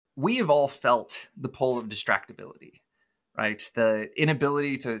we have all felt the pull of distractibility, right? The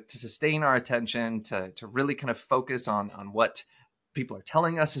inability to sustain our attention, to really kind of focus on what people are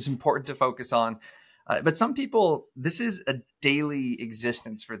telling us is important to focus on. But some people, this is a daily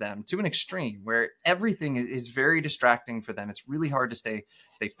existence for them to an extreme where everything is very distracting for them. It's really hard to stay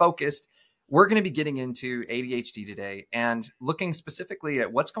focused. We're going to be getting into ADHD today and looking specifically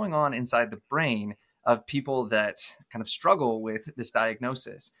at what's going on inside the brain of people that kind of struggle with this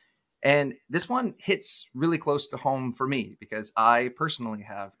diagnosis. And this one hits really close to home for me because I personally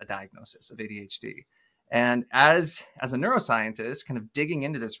have a diagnosis of ADHD. And as a neuroscientist, kind of digging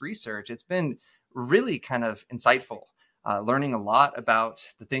into this research, it's been really kind of insightful, learning a lot about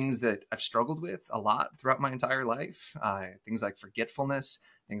the things that I've struggled with a lot throughout my entire life, things like forgetfulness,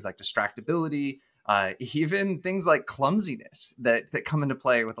 things like distractibility, even things like clumsiness that come into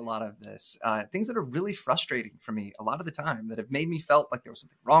play with a lot of this, things that are really frustrating for me a lot of the time that have made me felt like there was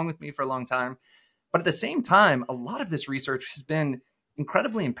something wrong with me for a long time. But at the same time, a lot of this research has been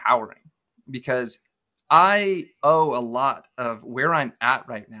incredibly empowering because I owe a lot of where I'm at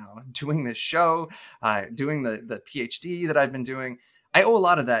right now, doing this show, doing the PhD that I've been doing. I owe a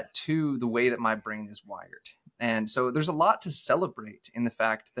lot of that to the way that my brain is wired. And so there's a lot to celebrate in the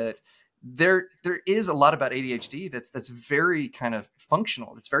fact that there is a lot about ADHD that's very kind of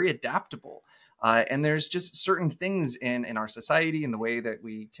functional. It's very adaptable. And there's just certain things in our society and the way that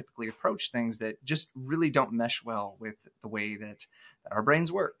we typically approach things that just really don't mesh well with the way that our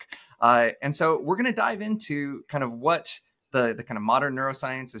brains work. And so we're going to dive into kind of what the kind of modern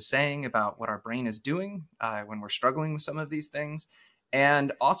neuroscience is saying about what our brain is doing when we're struggling with some of these things.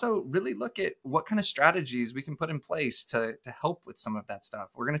 And also really look at what kind of strategies we can put in place to help with some of that stuff.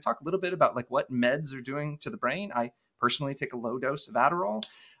 We're going to talk a little bit about like what meds are doing to the brain. I personally take a low dose of Adderall.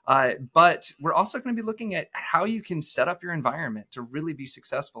 But we're also going to be looking at how you can set up your environment to really be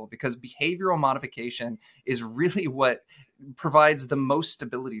successful, because behavioral modification is really what provides the most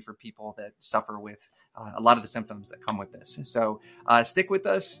stability for people that suffer with a lot of the symptoms that come with this. So stick with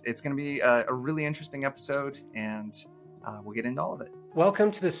us. It's going to be a really interesting episode, and we'll get into all of it.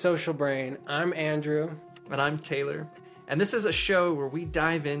 Welcome to The Social Brain. I'm Andrew. And I'm Taylor. And this is a show where we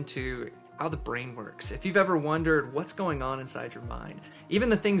dive into how the brain works. If you've ever wondered what's going on inside your mind, even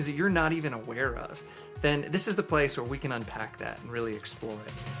the things that you're not even aware of, then this is the place where we can unpack that and really explore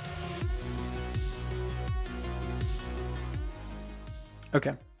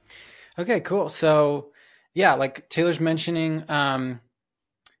it. Okay, cool. So yeah, like Taylor's mentioning,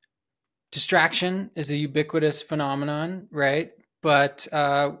 distraction is a ubiquitous phenomenon, right? But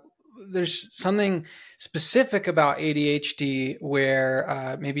there's something specific about ADHD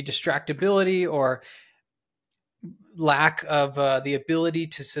where maybe distractibility or lack of the ability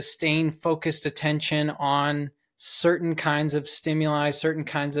to sustain focused attention on certain kinds of stimuli, certain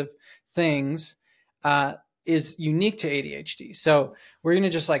kinds of things is unique to ADHD. So we're going to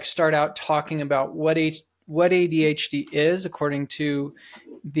just like start out talking about what ADHD is according to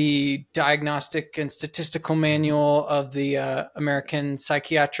the Diagnostic and Statistical Manual of the American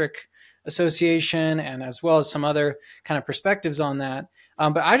Psychiatric Association, and as well as some other kind of perspectives on that.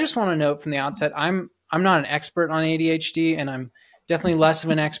 But I just want to note from the outset, I'm not an expert on ADHD, and I'm definitely less of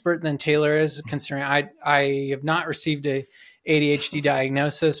an expert than Taylor is, considering I have not received a ADHD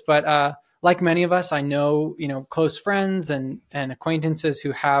diagnosis. But like many of us, I know close friends and acquaintances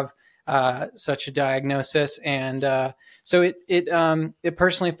who have such a diagnosis, and so it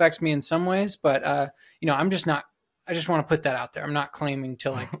personally affects me in some ways, but I'm just not. I just want to put that out there. I'm not claiming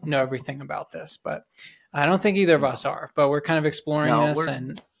to like know everything about this, but I don't think either of us are. But we're kind of exploring this,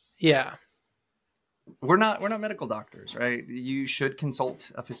 and yeah. We're not medical doctors, right? You should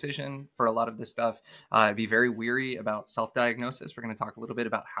consult a physician for a lot of this stuff. Be very weary about self-diagnosis. We're going to talk a little bit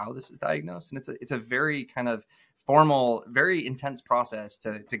about how this is diagnosed, and it's a very kind of formal, very intense process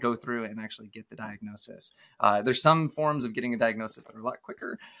to go through and actually get the diagnosis. There's some forms of getting a diagnosis that are a lot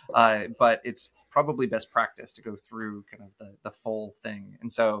quicker, but it's probably best practice to go through kind of the full thing.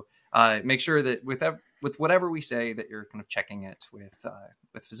 And so make sure that with whatever we say, that you're kind of checking it with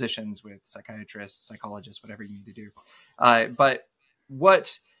physicians, with psychiatrists, psychologists, whatever you need to do. But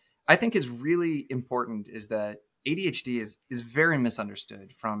what I think is really important is that ADHD is very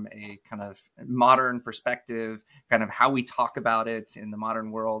misunderstood from a kind of modern perspective, kind of how we talk about it in the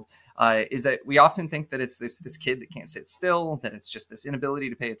modern world, is that we often think that it's this kid that can't sit still, that it's just this inability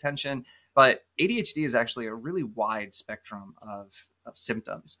to pay attention. But ADHD is actually a really wide spectrum of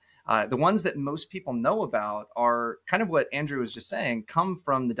symptoms. The ones that most people know about are kind of what Andrew was just saying, come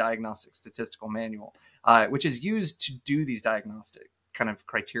from the Diagnostic Statistical Manual, which is used to do these diagnostic kind of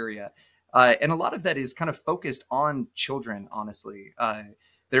criteria. And a lot of that is kind of focused on children, honestly.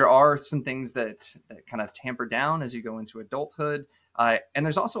 There are some things that kind of tamper down as you go into adulthood. And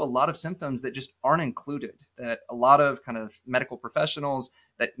there's also a lot of symptoms that just aren't included, that a lot of kind of medical professionals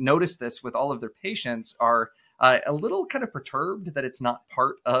that notice this with all of their patients are a little kind of perturbed that it's not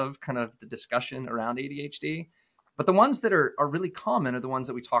part of kind of the discussion around ADHD. But the ones that are really common are the ones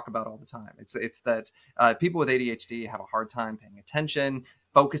that we talk about all the time. It's that people with ADHD have a hard time paying attention,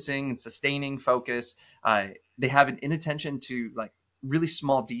 focusing and sustaining focus. They have an inattention to like really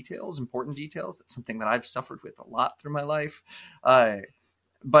small details, important details. That's something that I've suffered with a lot through my life.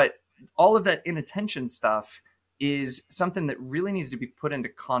 But all of that inattention stuff is something that really needs to be put into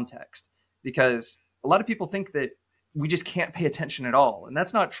context, because a lot of people think that we just can't pay attention at all. And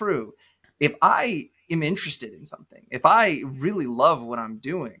that's not true. If I am interested in something, if I really love what I'm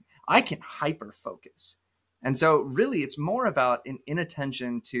doing, I can hyper focus. And so really it's more about an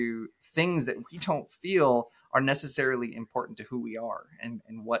inattention to things that we don't feel are necessarily important to who we are, and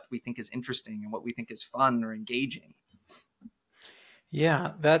what we think is interesting and what we think is fun or engaging.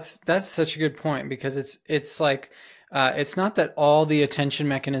 Yeah, that's such a good point, because it's like it's not that all the attention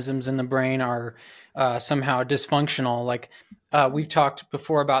mechanisms in the brain are somehow dysfunctional. Like we've talked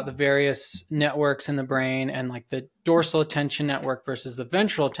before about the various networks in the brain, and like the dorsal attention network versus the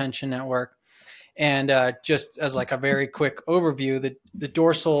ventral attention network. And just as like a very quick overview, the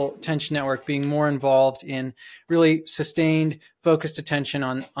dorsal attention network being more involved in really sustained, focused attention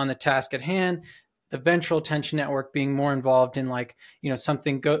on the task at hand. The ventral attention network being more involved in like,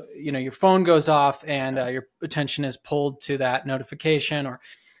 something your phone goes off and your attention is pulled to that notification or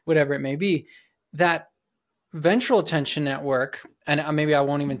whatever it may be. That ventral attention network, and maybe I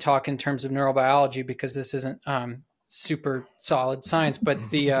won't even talk in terms of neurobiology because this isn't super solid science, but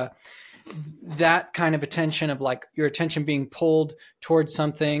that kind of attention of like your attention being pulled towards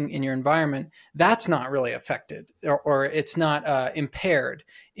something in your environment, that's not really affected, or it's not impaired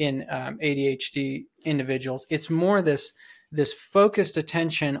in ADHD individuals. It's more this focused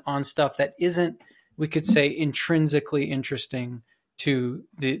attention on stuff that isn't, we could say, intrinsically interesting to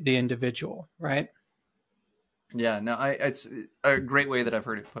the individual, right? Yeah, no, it's a great way that I've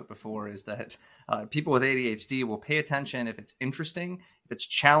heard it put before is that people with ADHD will pay attention if it's interesting, if it's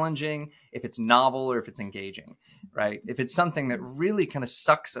challenging, if it's novel, or if it's engaging, right? If it's something that really kind of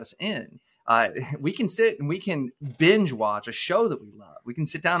sucks us in, we can sit and we can binge watch a show that we love. We can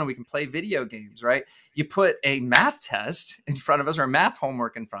sit down and we can play video games, right? You put a math test in front of us or math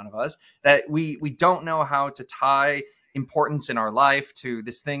homework in front of us that we don't know how to tie importance in our life to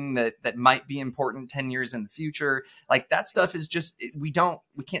this thing that might be important 10 years in the future. Like that stuff is just, we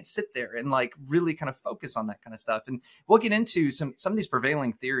can't sit there and like really kind of focus on that kind of stuff. And we'll get into some of these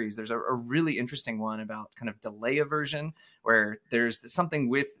prevailing theories. There's a really interesting one about kind of delay aversion, where there's something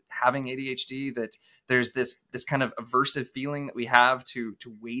with having ADHD that there's this kind of aversive feeling that we have to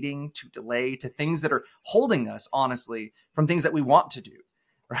waiting, to delay, to things that are holding us honestly from things that we want to do,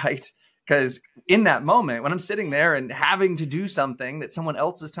 right? Because in that moment, when I'm sitting there and having to do something that someone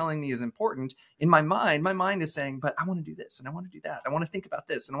else is telling me is important, in my mind is saying, but I want to do this and I want to do that. I want to think about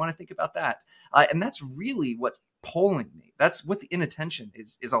this and I want to think about that. And that's really what's pulling me. That's what the inattention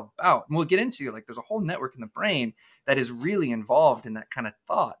is all about. And we'll get into, like, there's a whole network in the brain that is really involved in that kind of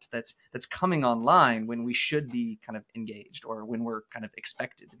thought that's coming online when we should be kind of engaged, or when we're kind of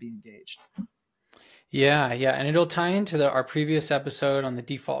expected to be engaged. Yeah, and it'll tie into our previous episode on the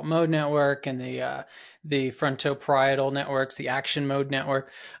default mode network and the frontoparietal networks, the action mode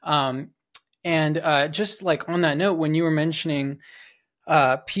network. And just like on that note, when you were mentioning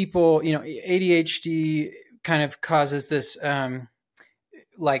people, ADHD kind of causes this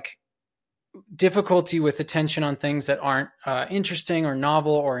like difficulty with attention on things that aren't interesting or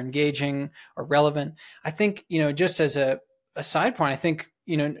novel or engaging or relevant. I think, just as a side point, I think,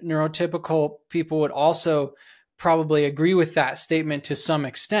 neurotypical people would also probably agree with that statement to some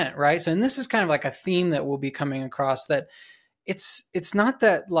extent, right? So, and this is kind of like a theme that we'll be coming across, that it's not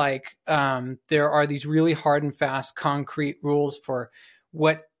that like there are these really hard and fast concrete rules for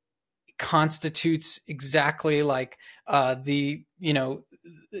what constitutes exactly like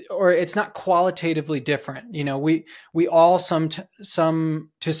or it's not qualitatively different. We all to some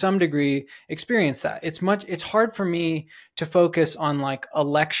degree experience that. It's hard for me to focus on like a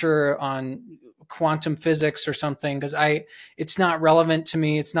lecture on quantum physics or something, because it's not relevant to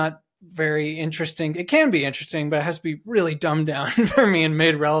me. It's not very interesting. It can be interesting, but it has to be really dumbed down for me and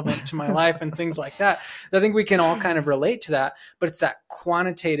made relevant to my life and things like that. I think we can all kind of relate to that, but it's that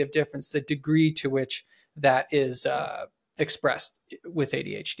quantitative difference, the degree to which that is expressed with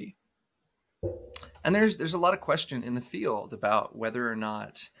ADHD. And there's a lot of question in the field about whether or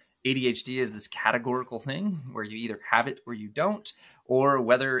not ADHD is this categorical thing where you either have it or you don't, or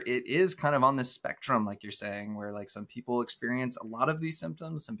whether it is kind of on this spectrum, like you're saying, where like some people experience a lot of these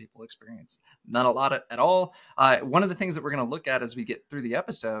symptoms, some people experience not a lot at all. One of the things that we're going to look at as we get through the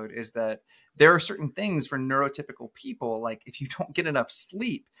episode is that there are certain things for neurotypical people, like if you don't get enough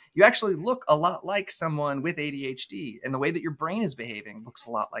sleep, you actually look a lot like someone with ADHD, and the way that your brain is behaving looks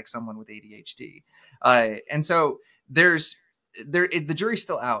a lot like someone with ADHD. And so the jury's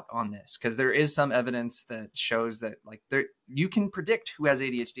still out on this, because there is some evidence that shows that like there you can predict who has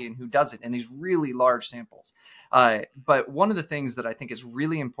ADHD and who doesn't in these really large samples. But one of the things that I think is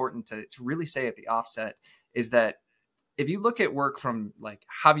really important to really say at the offset is that if you look at work from like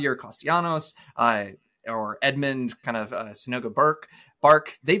Javier Castellanos or Edmund kind of Sinoga Bark,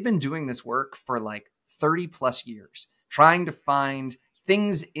 they've been doing this work for like 30 plus years, trying to find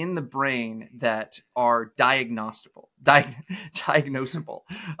things in the brain that are diagnosable, right?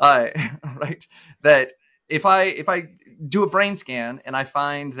 That if I do a brain scan and I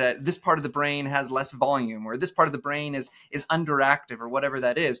find that this part of the brain has less volume, or this part of the brain is underactive, or whatever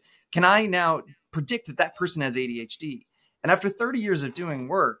that is, can I now predict that that person has ADHD? And after 30 years of doing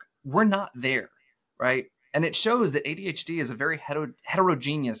work, we're not there, right? And it shows that ADHD is a very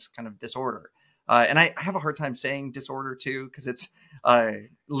heterogeneous kind of disorder. And I have a hard time saying disorder too, because it's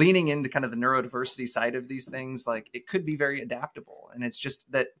leaning into kind of the neurodiversity side of these things. Like it could be very adaptable, and it's just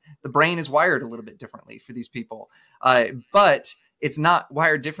that the brain is wired a little bit differently for these people. But it's not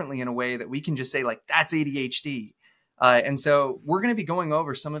wired differently in a way that we can just say like that's ADHD. And so we're going to be going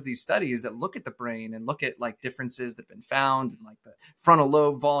over some of these studies that look at the brain and look at like differences that have been found in like the frontal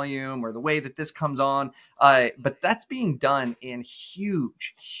lobe volume or the way that this comes on. But that's being done in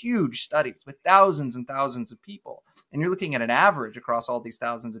huge, huge studies with thousands and thousands of people. And you're looking at an average across all these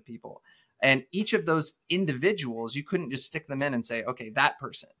thousands of people. And each of those individuals, you couldn't just stick them in and say, okay, that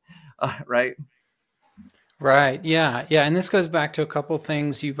person, right? Right. Yeah. Yeah. And this goes back to a couple of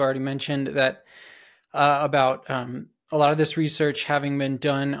things you've already mentioned that about a lot of this research having been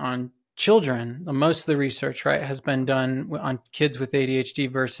done on children. Most of the research, right, has been done on kids with ADHD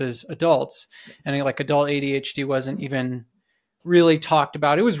versus adults. And like adult ADHD wasn't even really talked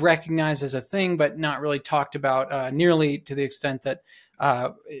about. It was recognized as a thing, but not really talked about nearly to the extent that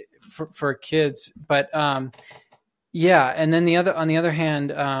for kids. But yeah. And then on the other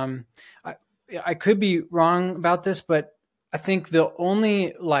hand, I could be wrong about this, but I think the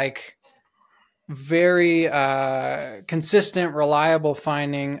only like very consistent, reliable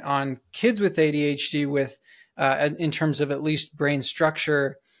finding on kids with ADHD with in terms of at least brain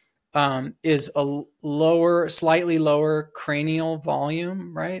structure is a slightly lower cranial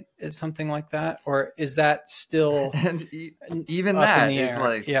volume, right? Is something like that, or is that still and even up that in the is air?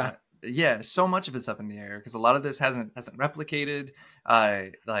 like Yeah. yeah, so much of it's up in the air because a lot of this hasn't replicated.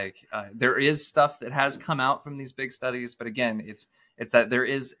 There is stuff that has come out from these big studies, but again, it's that there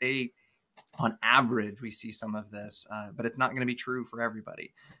is on average, we see some of this, but it's not going to be true for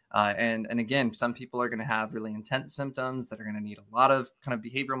everybody. And again, some people are going to have really intense symptoms that are going to need a lot of kind of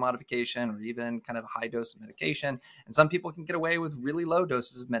behavioral modification or even kind of a high dose of medication. And some people can get away with really low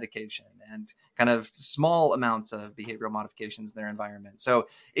doses of medication and kind of small amounts of behavioral modifications in their environment. So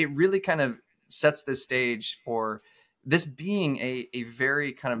it really kind of sets the stage for this being a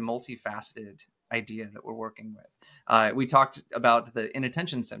very kind of multifaceted idea that we're working with. We talked about the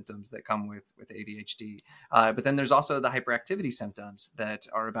inattention symptoms that come with ADHD, but then there's also the hyperactivity symptoms that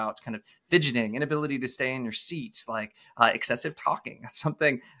are about kind of fidgeting, inability to stay in your seat, like excessive talking. That's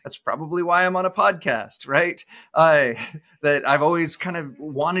something that's probably why I'm on a podcast, right? That I've always kind of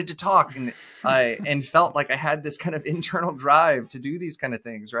wanted to talk and felt like I had this kind of internal drive to do these kind of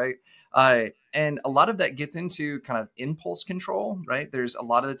things, right? And a lot of that gets into kind of impulse control, right? There's a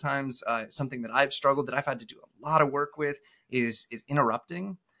lot of the times something that I've struggled, that I've had to do a lot of work with is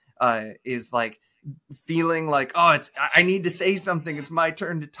interrupting, is like feeling like, oh, I need to say something. It's my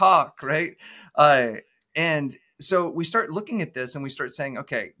turn to talk, right? And so we start looking at this and we start saying,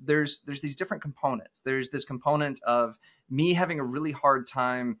 okay, there's these different components. There's this component of me having a really hard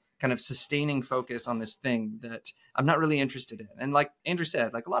time kind of sustaining focus on this thing that I'm not really interested in. And like Andrew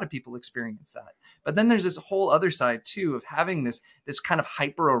said, like a lot of people experience that. But then there's this whole other side too of having this kind of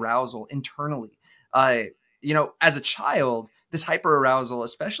hyper arousal internally. As a child, this hyper arousal,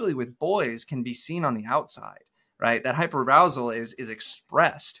 especially with boys, can be seen on the outside, right? That hyper arousal is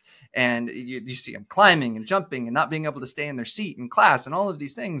expressed. And you see them climbing and jumping and not being able to stay in their seat in class and all of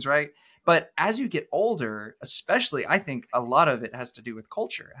these things, right? But as you get older, especially, I think a lot of it has to do with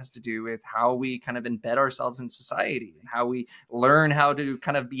culture. It has to do with how we kind of embed ourselves in society and how we learn how to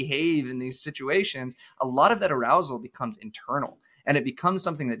kind of behave in these situations. A lot of that arousal becomes internal. And it becomes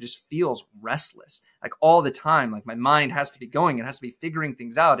something that just feels restless, like all the time. Like my mind has to be going, it has to be figuring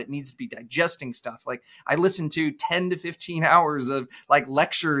things out, it needs to be digesting stuff. Like I listen to 10 to 15 hours of like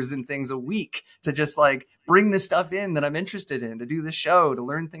lectures and things a week to just like bring the stuff in that I'm interested in, to do the show, to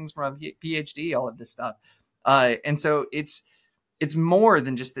learn things from a PhD, all of this stuff. And so it's more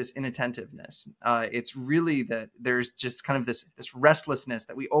than just this inattentiveness. It's really that there's just kind of this restlessness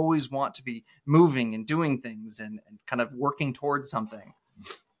that we always want to be moving and doing things and kind of working towards something.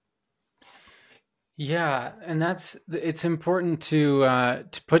 Yeah, and it's important to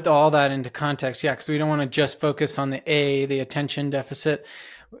put all that into context. Yeah, because we don't want to just focus on the attention deficit,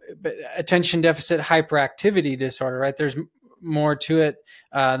 but attention deficit hyperactivity disorder, right? There's more to it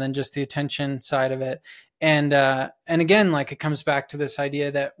than just the attention side of it. And again, like it comes back to this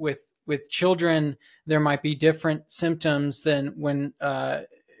idea that with children there might be different symptoms than when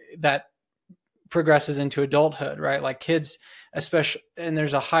that progresses into adulthood, right? Like kids, especially, and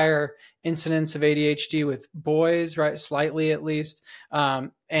there's a higher incidence of ADHD with boys, right? Slightly at least.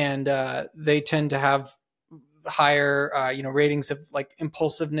 And they tend to have higher, ratings of like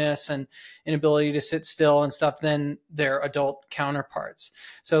impulsiveness and inability to sit still and stuff than their adult counterparts.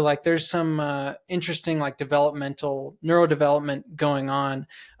 So like there's some interesting like neurodevelopment going on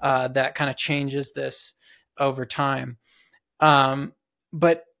that kind of changes this over time.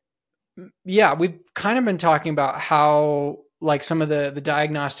 But yeah, we've kind of been talking about how like some of the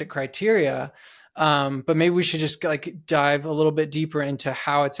diagnostic criteria, but maybe we should just like dive a little bit deeper into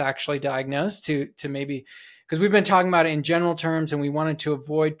how it's actually diagnosed to maybe, because we've been talking about it in general terms and we wanted to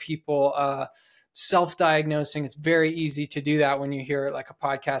avoid people self-diagnosing. It's very easy to do that when you hear like a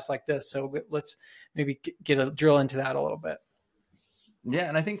podcast like this. So let's maybe get a drill into that a little bit. Yeah,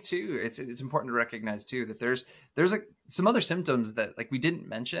 and I think too, it's important to recognize too that there's like some other symptoms that like we didn't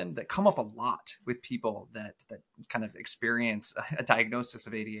mention that come up a lot with people that kind of experience a diagnosis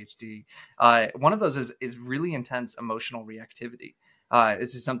of ADHD. One of those is really intense emotional reactivity.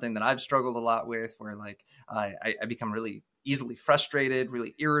 This is something that I've struggled a lot with, where like I become really easily frustrated,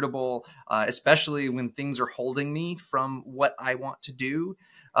 really irritable, especially when things are holding me from what I want to do.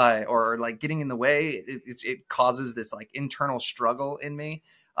 Or like getting in the way, it causes this like internal struggle in me.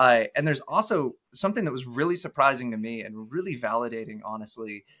 And there's also something that was really surprising to me and really validating,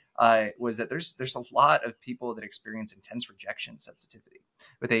 honestly, was that there's a lot of people that experience intense rejection sensitivity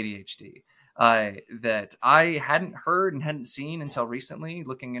with ADHD. That I hadn't heard and hadn't seen until recently,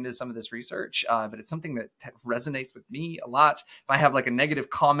 looking into some of this research. But it's something that resonates with me a lot. If I have like a negative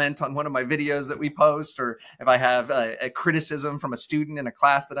comment on one of my videos that we post, or if I have a criticism from a student in a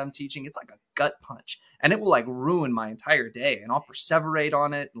class that I'm teaching, it's like a gut punch, and it will like ruin my entire day, and I'll perseverate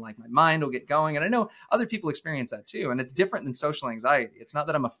on it, and like my mind will get going. And I know other people experience that too, and it's different than social anxiety. It's not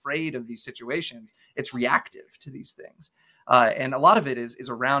that I'm afraid of these situations, it's reactive to these things. And a lot of it is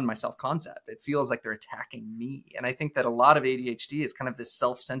around my self-concept. It feels like they're attacking me. And I think that a lot of ADHD is kind of this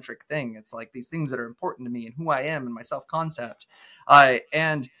self-centric thing. It's like these things that are important to me and who I am and my self-concept.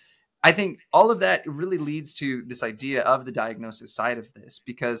 And I think all of that really leads to this idea of the diagnosis side of this,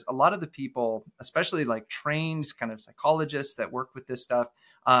 because a lot of the people, especially like trained kind of psychologists that work with this stuff,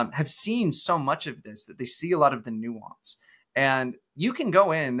 have seen so much of this that they see a lot of the nuance. And you can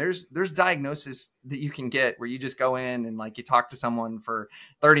go in, there's diagnosis that you can get where you just go in and like you talk to someone for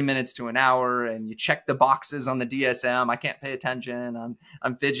 30 minutes to an hour and you check the boxes on the DSM. I can't pay attention,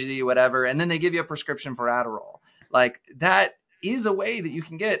 I'm fidgety, whatever. And then they give you a prescription for Adderall. Like that is a way that you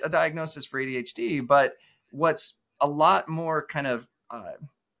can get a diagnosis for ADHD. But what's a lot more kind of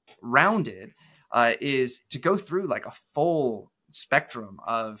rounded is to go through like a full spectrum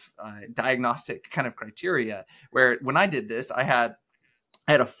of diagnostic kind of criteria, where when I did this, I had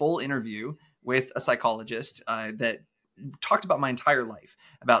a full interview with a psychologist that talked about my entire life,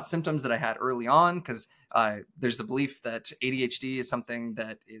 about symptoms that I had early on, because there's the belief that ADHD is something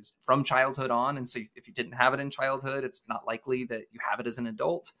that is from childhood on. And so if you didn't have it in childhood, it's not likely that you have it as an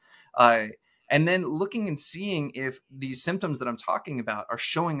adult. And then looking and seeing if these symptoms that I'm talking about are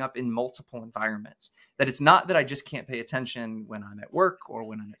showing up in multiple environments. That it's not that I just can't pay attention when I'm at work or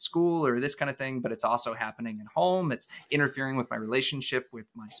when I'm at school or this kind of thing, but it's also happening at home. It's interfering with my relationship with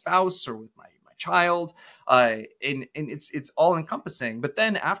my spouse or with my child. And it's all encompassing. But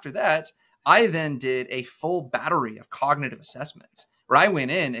then after that, I then did a full battery of cognitive assessments, where I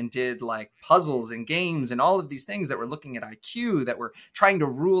went in and did like puzzles and games and all of these things that were looking at IQ, that were trying to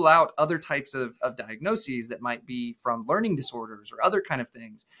rule out other types of diagnoses that might be from learning disorders or other kind of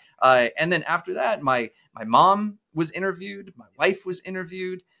things. And then after that, my mom was interviewed, my wife was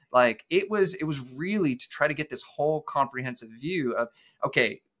interviewed. Like it was really to try to get this whole comprehensive view of,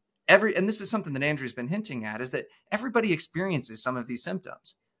 okay, and this is something that Andrew's been hinting at, is that everybody experiences some of these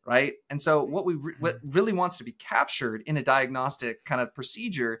symptoms, right? And so what really wants to be captured in a diagnostic kind of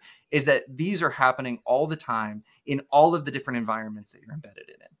procedure is that these are happening all the time in all of the different environments that you're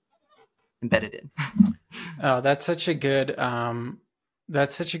embedded in. Oh, that's such a good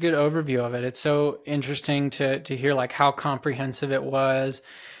overview of it. It's so interesting to hear like how comprehensive it was,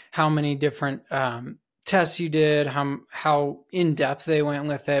 how many different tests you did, how in depth they went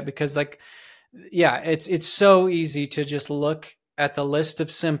with it. Because like, yeah, it's so easy to just look at the list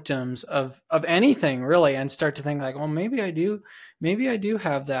of symptoms of anything really and start to think like, well, maybe I do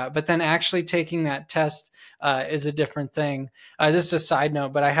have that. But then actually taking that test is a different thing. This is a side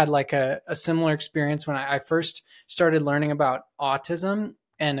note, but I had like a similar experience when I first started learning about autism,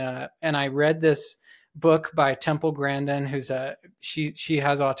 and I read this book by Temple Grandin, who's she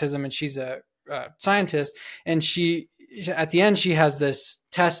has autism, and she's a scientist, and she at the end she has this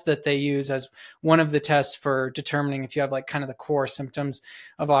test that they use as one of the tests for determining if you have like kind of the core symptoms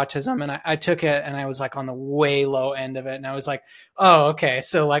of autism. And I took it, and I was like on the way low end of it, and I was like, oh, okay,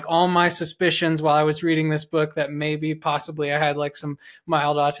 so like all my suspicions while I was reading this book that maybe possibly I had like some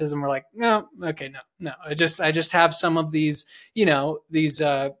mild autism were like, no, okay, no, I just have some of these, these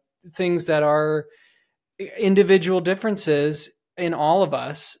things that are individual differences in all of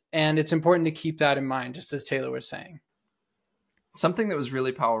us, and it's important to keep that in mind, just as Taylor was saying. Something that was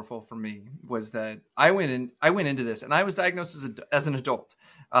really powerful for me was that I went into this, and I was diagnosed as an adult,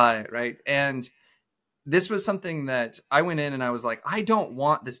 right? And this was something that I went in and I was like, I don't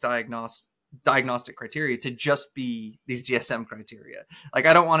want this diagnostic criteria to just be these DSM criteria. Like,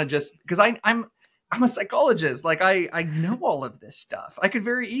 I don't want to just, because I'm a psychologist. Like, I know all of this stuff. I could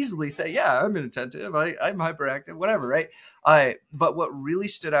very easily say, yeah, I'm inattentive, I'm hyperactive, whatever, right? But what really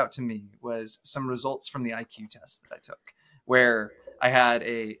stood out to me was some results from the IQ test that I took, where I had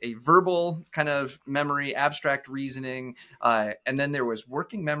a verbal kind of memory, abstract reasoning, and then there was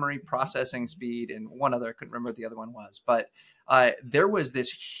working memory, processing speed, and one other. I couldn't remember what the other one was. But there was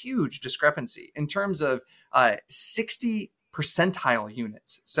this huge discrepancy in terms of 60 percentile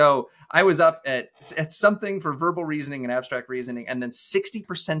units. So I was up at something for verbal reasoning and abstract reasoning, and then 60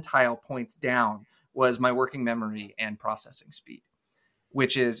 percentile points down was my working memory and processing speed,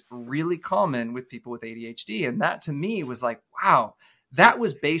 which is really common with people with ADHD. And that to me was like, wow, that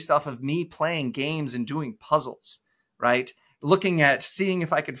was based off of me playing games and doing puzzles, right? Looking at seeing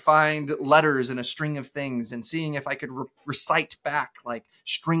if I could find letters in a string of things, and seeing if I could recite back like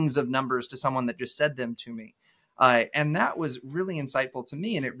strings of numbers to someone that just said them to me. And that was really insightful to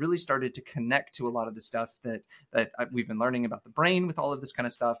me. And it really started to connect to a lot of the stuff that we've been learning about the brain with all of this kind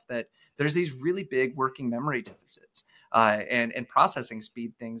of stuff, that there's these really big working memory deficits and processing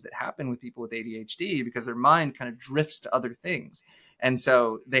speed things that happen with people with ADHD, because their mind kind of drifts to other things. And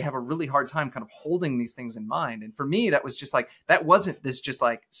so they have a really hard time kind of holding these things in mind. And for me, that was just like, that wasn't this just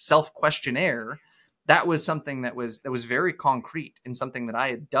like self-questionnaire. That was something that was very concrete, and something that I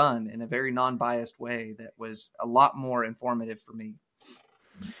had done in a very non-biased way that was a lot more informative for me.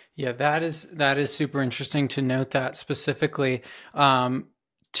 Yeah, that is super interesting to note that specifically.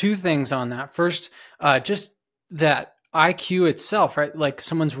 Two things on that. First, just that IQ itself, right? Like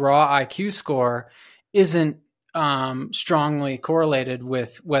someone's raw IQ score isn't strongly correlated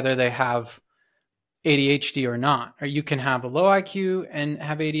with whether they have ADHD or not. Or you can have a low IQ and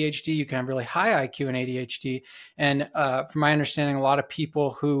have ADHD. You can have really high IQ and ADHD. And from my understanding, a lot of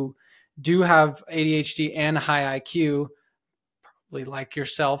people who do have ADHD and high IQ, probably like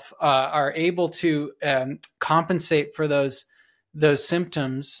yourself, are able to compensate for those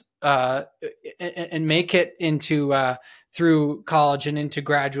symptoms and make it into through college and into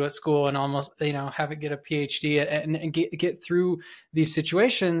graduate school, and almost have it get a PhD and get through these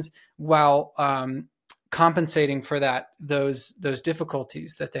situations while compensating for those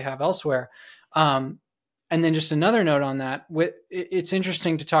difficulties that they have elsewhere. And then just another note on that, it's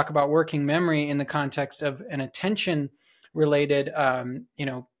interesting to talk about working memory in the context of an attention related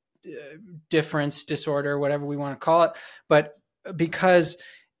difference, disorder, whatever we want to call it. But because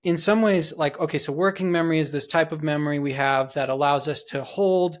in some ways, like, okay, so working memory is this type of memory we have that allows us to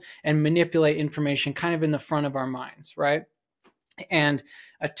hold and manipulate information kind of in the front of our minds, right? And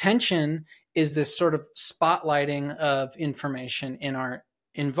attention is this sort of spotlighting of information in our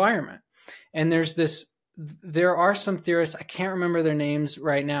environment. And there are some theorists, I can't remember their names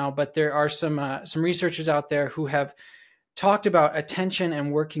right now, but there are some researchers out there who have talked about attention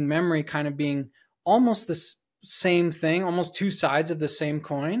and working memory kind of being almost the same thing, almost two sides of the same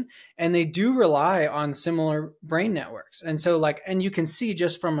coin. And they do rely on similar brain networks. And so and you can see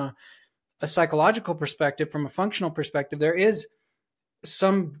just from a psychological perspective, from a functional perspective, there is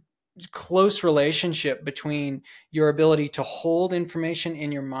some close relationship between your ability to hold information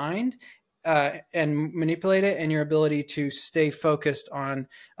in your mind and manipulate it, and your ability to stay focused on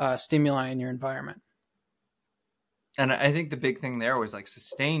stimuli in your environment. And I think the big thing there was like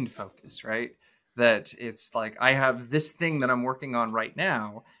sustained focus, right? That it's like I have this thing that I'm working on right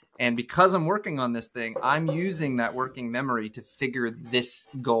now. And because I'm working on this thing, I'm using that working memory to figure this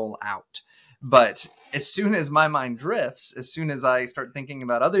goal out. But as soon as my mind drifts, as soon as I start thinking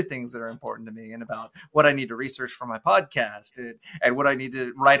about other things that are important to me and about what I need to research for my podcast and what I need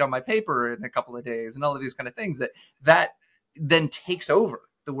to write on my paper in a couple of days and all of these kind of things, that then takes over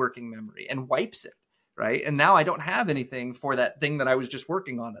the working memory and wipes it. Right. And now I don't have anything for that thing that I was just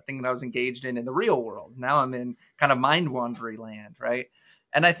working on, that thing that I was engaged in the real world. Now I'm in kind of mind wandery land. Right.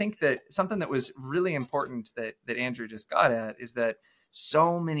 And I think that something that was really important that Andrew just got at is that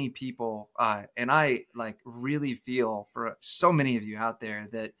so many people, and I like really feel for so many of you out there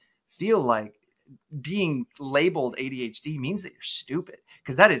that feel like being labeled ADHD means that you're stupid,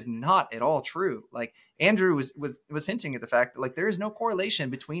 because that is not at all true. Like Andrew was hinting at the fact that like there is no correlation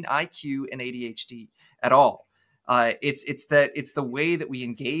between IQ and ADHD at all. It's the way that we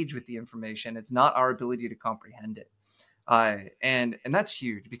engage with the information. It's not our ability to comprehend it. And that's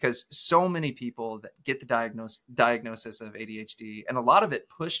huge, because so many people that get the diagnosis of ADHD, and a lot of it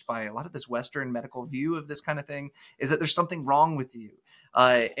pushed by a lot of this Western medical view of this kind of thing, is that there's something wrong with you.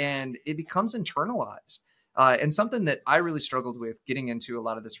 And it becomes internalized. And something that I really struggled with getting into a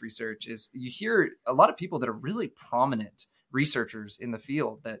lot of this research is you hear a lot of people that are really prominent researchers in the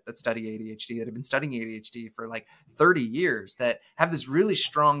field that study ADHD, that have been studying ADHD for like 30 years, that have this really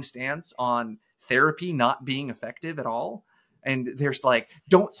strong stance on therapy not being effective at all. And there's like,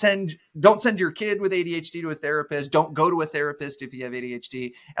 don't send your kid with ADHD to a therapist. Don't go to a therapist if you have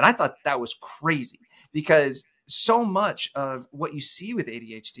ADHD. And I thought that was crazy, because so much of what you see with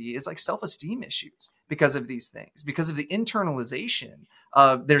ADHD is like self-esteem issues because of these things, because of the internalization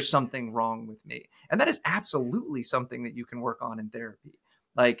of there's something wrong with me. And that is absolutely something that you can work on in therapy.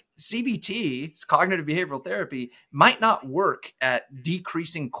 Like CBT, cognitive behavioral therapy, might not work at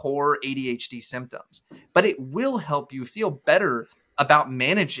decreasing core ADHD symptoms, but it will help you feel better about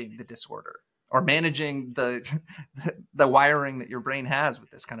managing the disorder or managing the wiring that your brain has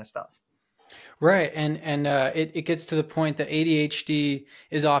with this kind of stuff. Right. And it gets to the point that ADHD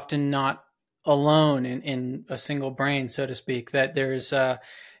is often not alone in a single brain, so to speak, that there's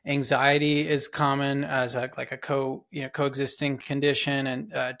anxiety is common as a coexisting condition,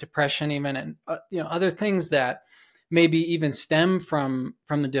 and depression even, and other things that maybe even stem from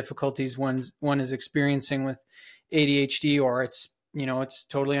the difficulties one is experiencing with ADHD, or it's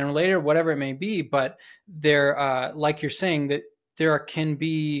totally unrelated, whatever it may be. But there, like you're saying, that there can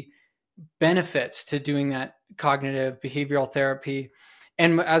be benefits to doing that cognitive behavioral therapy.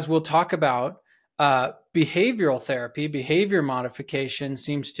 And as we'll talk about, behavioral therapy, behavior modification,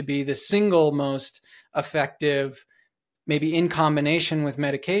 seems to be the single most effective, maybe in combination with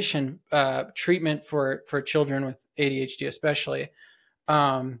medication, treatment for children with ADHD especially.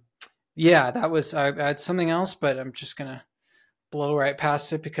 That was, I had something else, but I'm just going to blow right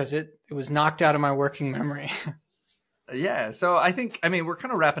past it because it was knocked out of my working memory. Yeah, so I think, we're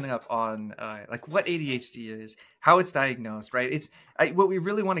kind of wrapping up on like what ADHD is, how it's diagnosed, right? What we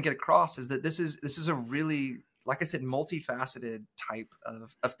really want to get across is that this is a really, like I said, multifaceted type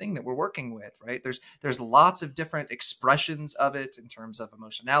of thing that we're working with, right? There's lots of different expressions of it in terms of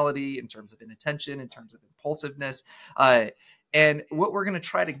emotionality, in terms of inattention, in terms of impulsiveness. And what we're going to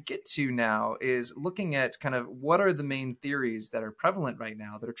try to get to now is looking at kind of what are the main theories that are prevalent right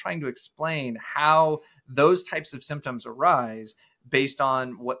now that are trying to explain how those types of symptoms arise based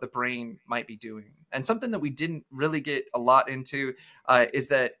on what the brain might be doing. And something that we didn't really get a lot into is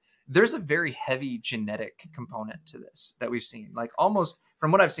that there's a very heavy genetic component to this that we've seen. Like almost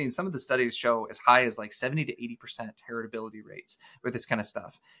from what I've seen, some of the studies show as high as like 70 to 80% heritability rates with this kind of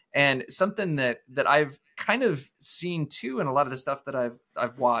stuff. And something that I've kind of seen too, and a lot of the stuff that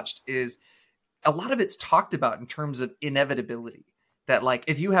I've watched, is a lot of it's talked about in terms of inevitability. That like,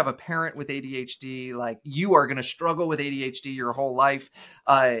 if you have a parent with ADHD, like you are going to struggle with ADHD your whole life.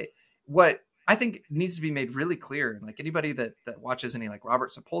 What I think needs to be made really clear, and like anybody that watches any like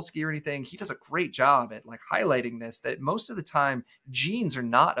Robert Sapolsky or anything, he does a great job at like highlighting this, that most of the time genes are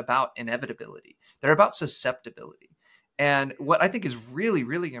not about inevitability. They're about susceptibility. And what I think is really,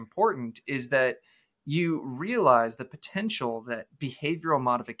 really important is that you realize the potential that behavioral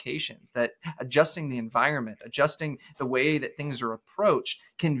modifications, that adjusting the environment, adjusting the way that things are approached,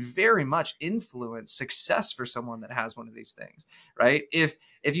 can very much influence success for someone that has one of these things, right? If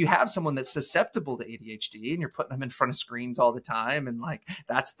you have someone that's susceptible to ADHD and you're putting them in front of screens all the time and like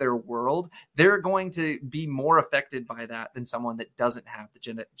that's their world, they're going to be more affected by that than someone that doesn't have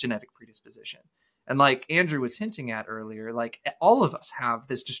the genetic predisposition. And like Andrew was hinting at earlier, like all of us have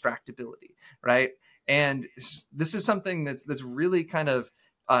this distractibility, right? And this is something that's really kind of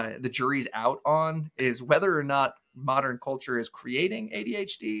the jury's out on, is whether or not modern culture is creating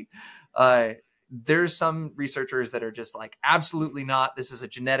ADHD. There's some researchers that are just like, absolutely not. This is a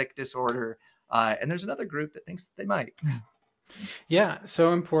genetic disorder. And there's another group that thinks that they might. Yeah,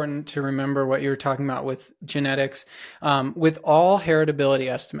 so important to remember what you were talking about with genetics. With all heritability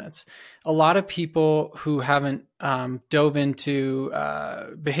estimates, a lot of people who haven't dove into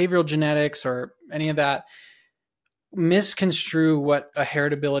behavioral genetics or any of that misconstrue what a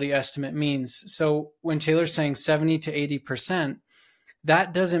heritability estimate means. So when Taylor's saying 70 to 80%,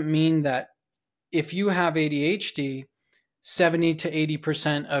 that doesn't mean that if you have ADHD, 70 to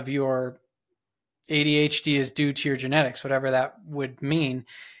 80% of your ADHD is due to your genetics, whatever that would mean.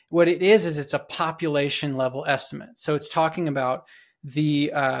 What it is it's a population level estimate. So it's talking about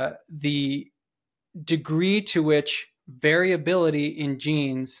the degree to which variability in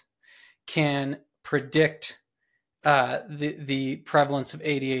genes can predict the prevalence of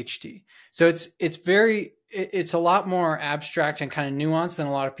ADHD. So it's a lot more abstract and kind of nuanced than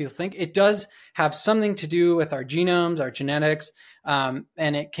a lot of people think. It does have something to do with our genomes, our genetics, and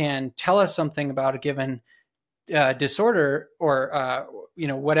it can tell us something about a given disorder or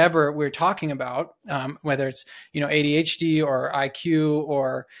whatever we're talking about, whether it's ADHD or IQ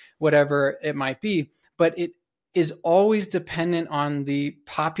or whatever it might be. But it is always dependent on the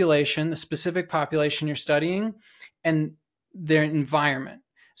population, the specific population you're studying, and their environment.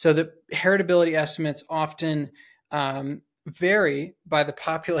 So the heritability estimates often vary by the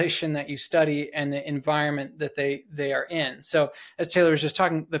population that you study and the environment that they are in. So as Taylor was just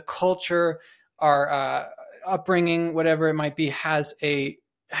talking, the culture, our upbringing, whatever it might be, has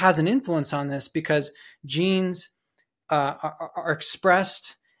an influence on this, because genes are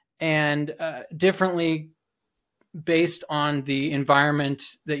expressed and differently based on the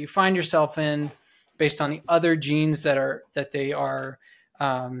environment that you find yourself in, based on the other genes that they are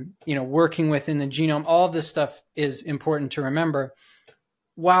working within the genome. All of this stuff is important to remember,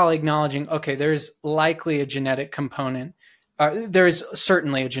 while acknowledging, okay, there's likely a genetic component. There is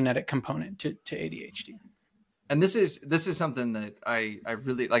certainly a genetic component to ADHD. And this is something that I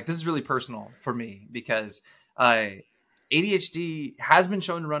really like. This is really personal for me, because ADHD has been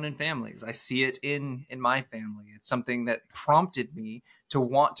shown to run in families. I see it in my family. It's something that prompted me to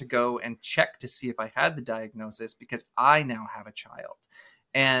want to go and check to see if I had the diagnosis, because I now have a child.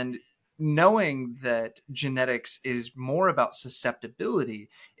 And knowing that genetics is more about susceptibility,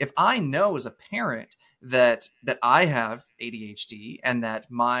 if I know as a parent that I have ADHD and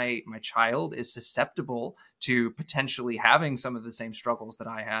that my child is susceptible to potentially having some of the same struggles that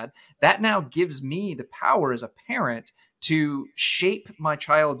I had, that now gives me the power as a parent to shape my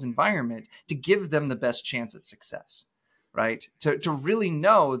child's environment to give them the best chance at success, right? To really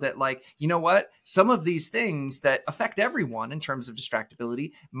know that, like, you know what, some of these things that affect everyone in terms of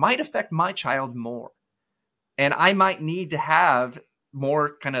distractibility might affect my child more. And I might need to have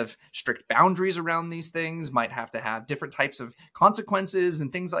more kind of strict boundaries around these things, might have to have different types of consequences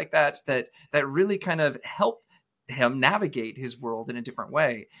and things like that really kind of help him navigate his world in a different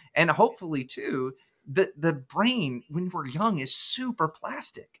way. And hopefully too, the brain when we're young is super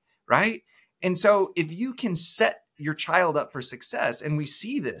plastic, right? And so if you can set your child up for success, and we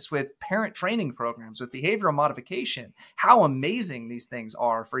see this with parent training programs, with behavioral modification, how amazing these things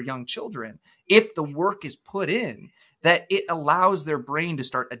are for young children, if the work is put in, that it allows their brain to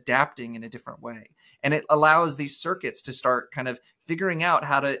start adapting in a different way. And it allows these circuits to start kind of figuring out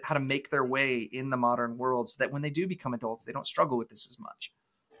how to make their way in the modern world, so that when they do become adults, they don't struggle with this as much.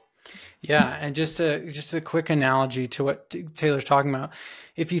 Yeah, and just a quick analogy to what Taylor's talking about.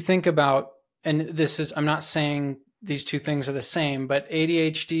 If you think about, and this is, I'm not saying these two things are the same, but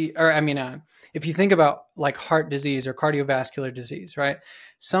ADHD, or if you think about like heart disease or cardiovascular disease, right?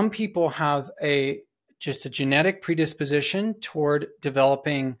 Some people have just a genetic predisposition toward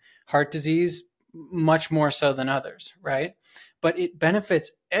developing heart disease, much more so than others, right? But it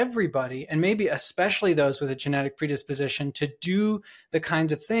benefits everybody, and maybe especially those with a genetic predisposition, to do the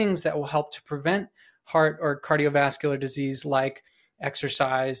kinds of things that will help to prevent heart or cardiovascular disease, like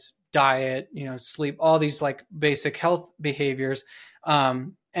exercise, diet, sleep, all these like basic health behaviors.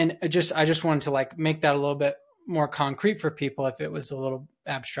 And I just wanted to like make that a little bit more concrete for people if it was a little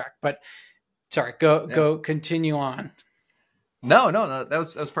abstract. But sorry, Yeah. go continue on. No, that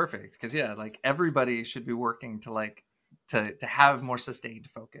was perfect. Because yeah, like everybody should be working to like to have more sustained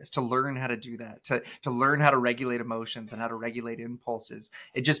focus, to learn how to do that, to learn how to regulate emotions and how to regulate impulses.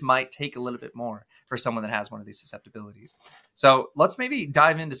 It just might take a little bit more for someone that has one of these susceptibilities. So let's maybe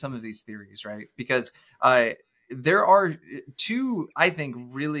dive into some of these theories, right? Because there are two, I think,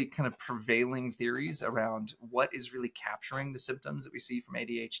 really kind of prevailing theories around what is really capturing the symptoms that we see from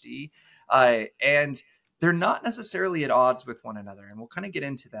ADHD. And they're not necessarily at odds with one another. And we'll kind of get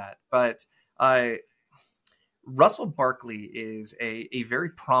into that. But Russell Barkley is a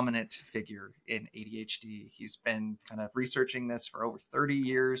very prominent figure in ADHD. He's been kind of researching this for over 30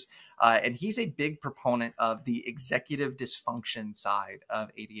 years, and he's a big proponent of the executive dysfunction side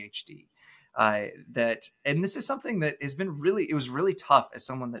of ADHD. And this is something that has been really, it was really tough as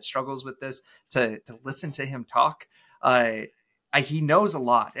someone that struggles with this to listen to him talk. He knows a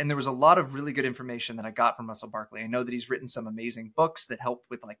lot, and there was a lot of really good information that I got from Russell Barkley. I know that he's written some amazing books that help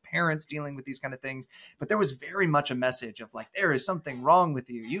with like parents dealing with these kind of things, but there was very much a message of like, there is something wrong with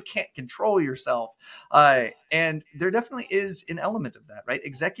you. You can't control yourself. And there definitely is an element of that, right?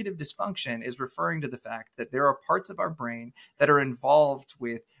 Executive dysfunction is referring to the fact that there are parts of our brain that are involved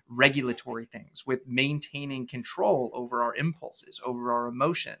with regulatory things, with maintaining control over our impulses, over our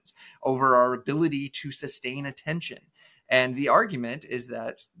emotions, over our ability to sustain attention. And the argument is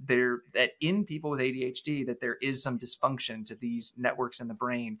that that in people with ADHD, that there is some dysfunction to these networks in the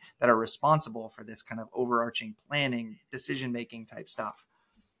brain that are responsible for this kind of overarching planning, decision-making type stuff.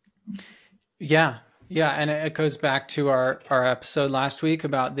 Yeah. Yeah. And it goes back to our episode last week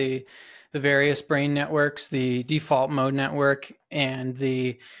about the various brain networks, the default mode network and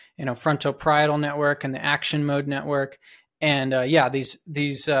the, frontoparietal network and the action mode network. And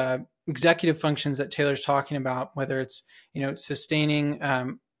these executive functions that Taylor's talking about, whether it's, sustaining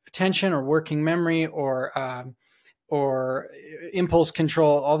attention or working memory or impulse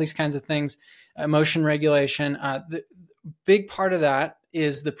control, all these kinds of things, emotion regulation. The big part of that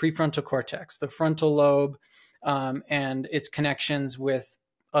is the prefrontal cortex, the frontal lobe, and its connections with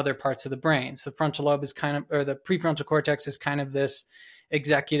other parts of the brain. So the frontal lobe is the prefrontal cortex is kind of this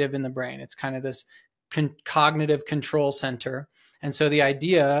executive in the brain. It's kind of this cognitive control center. And so the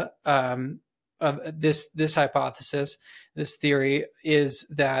idea of this hypothesis, this theory, is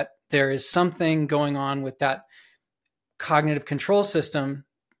that there is something going on with that cognitive control system,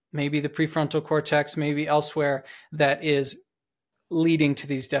 maybe the prefrontal cortex, maybe elsewhere, that is leading to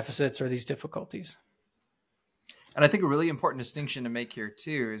these deficits or these difficulties. And I think a really important distinction to make here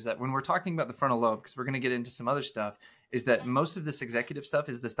too is that when we're talking about the frontal lobe, because we're going to get into some other stuff, is that most of this executive stuff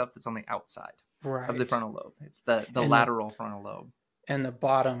is the stuff that's on the outside of the frontal lobe. It's the lateral frontal lobe. And the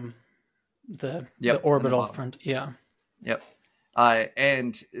bottom, the orbital front. Yeah. Yep.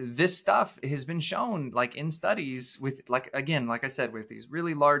 And this stuff has been shown like in studies with like I said, with these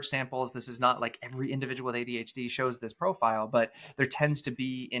really large samples. This is not like every individual with ADHD shows this profile, but there tends to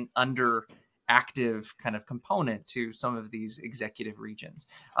be an underactive kind of component to some of these executive regions.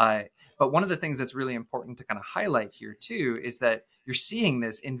 But one of the things that's really important to kind of highlight here too is that you're seeing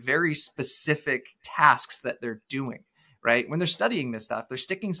this in very specific tasks that they're doing. Right? When they're studying this stuff, they're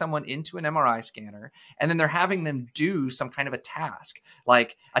sticking someone into an MRI scanner and then they're having them do some kind of a task,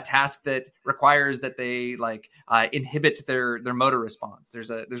 like a task that requires that they inhibit their motor response.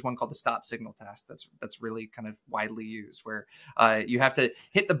 There's one called the stop signal task that's really kind of widely used, where you have to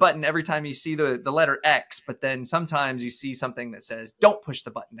hit the button every time you see the letter X, but then sometimes you see something that says don't push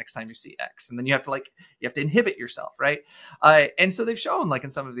the button next time you see X, and then you have to inhibit yourself, right? And so they've shown, like in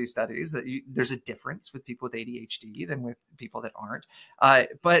some of these studies, that there's a difference with people with ADHD than with people that aren't.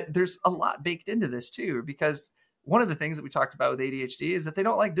 But there's a lot baked into this too, because one of the things that we talked about with ADHD is that they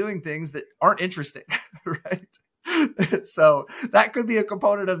don't like doing things that aren't interesting, right? So that could be a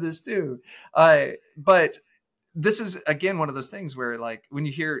component of this too. But this is, again, one of those things where, like, when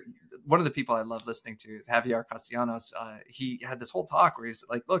you hear one of the people I love listening to is Javier Castellanos. He had this whole talk where he's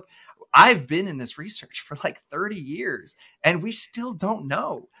like, look, I've been in this research for like 30 years and we still don't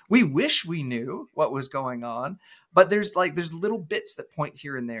know. We wish we knew what was going on, but there's little bits that point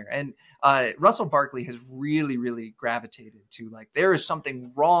here and there. And Russell Barkley has really, really gravitated to, like, there is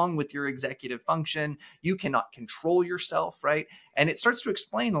something wrong with your executive function. You cannot control yourself, right? And it starts to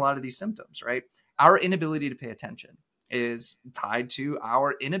explain a lot of these symptoms, right? Our inability to pay attention is tied to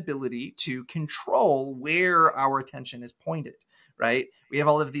our inability to control where our attention is pointed, right? We have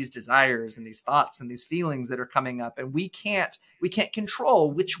all of these desires and these thoughts and these feelings that are coming up, and we can't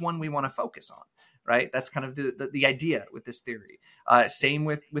control which one we want to focus on, right? That's kind of the idea with this theory. Same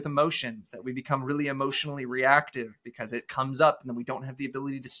with emotions, that we become really emotionally reactive because it comes up and then we don't have the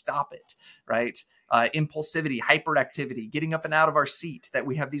ability to stop it, right? Impulsivity, hyperactivity, getting up and out of our seat, that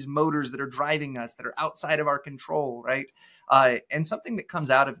we have these motors that are driving us that are outside of our control, right? And something that comes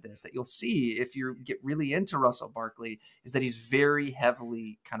out of this that you'll see if you get really into Russell Barkley is that he's very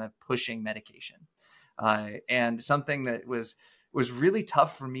heavily kind of pushing medication. And something that was really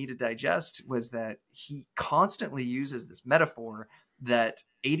tough for me to digest was that he constantly uses this metaphor that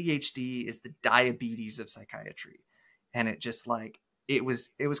ADHD is the diabetes of psychiatry. And it just like, it was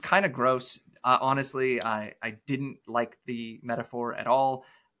kind of gross. Honestly, I didn't like the metaphor at all.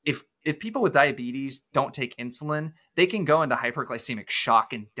 If people with diabetes don't take insulin, they can go into hyperglycemic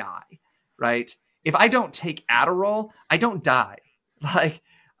shock and die, right? If I don't take Adderall, I don't die. Like,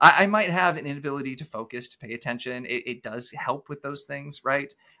 I might have an inability to focus, to pay attention. It does help with those things,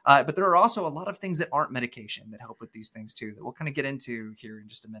 right? But there are also a lot of things that aren't medication that help with these things too, that we'll kind of get into here in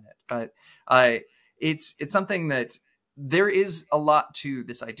just a minute. But it's something that there is a lot to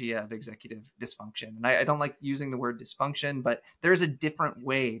this idea of executive dysfunction. And I don't like using the word dysfunction, but there's a different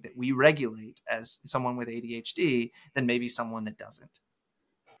way that we regulate as someone with ADHD than maybe someone that doesn't.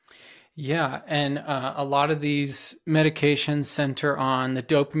 Yeah, and a lot of these medications center on the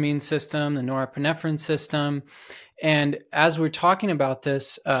dopamine system, the norepinephrine system. And as we're talking about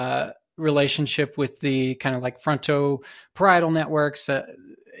this relationship with the kind of like frontoparietal networks,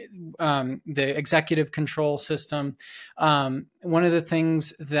 the executive control system, one of the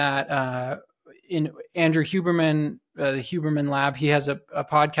things that in Andrew Huberman, the Huberman Lab, he has a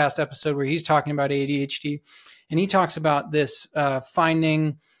podcast episode where he's talking about ADHD, and he talks about this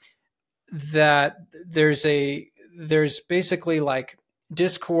finding that there's basically like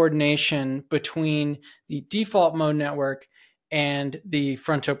discoordination between the default mode network and the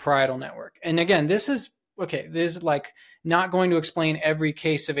frontoparietal network. And again, this is like not going to explain every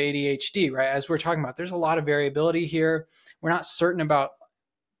case of ADHD, right? As we're talking about, there's a lot of variability here. We're not certain about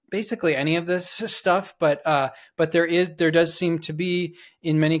basically any of this stuff, but there does seem to be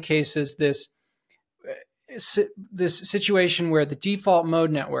in many cases this situation where the default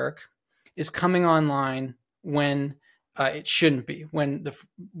mode network is coming online when it shouldn't be,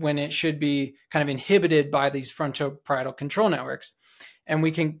 when it should be kind of inhibited by these frontoparietal control networks. And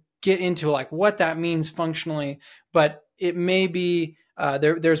we can get into like what that means functionally, but it may be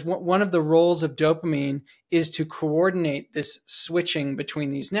there's one of the roles of dopamine is to coordinate this switching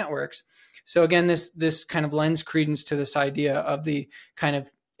between these networks. So again, this kind of lends credence to this idea of the kind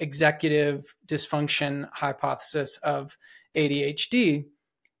of executive dysfunction hypothesis of ADHD.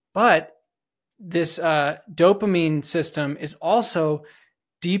 But this dopamine system is also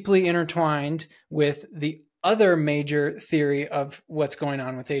deeply intertwined with the other major theory of what's going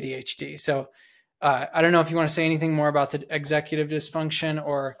on with ADHD. So I don't know if you want to say anything more about the executive dysfunction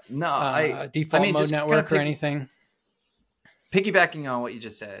or default mode network or anything. Piggybacking on what you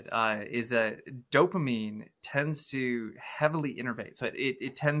just said, is that dopamine tends to heavily innervate. So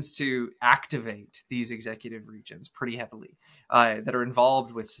it tends to activate these executive regions pretty heavily that are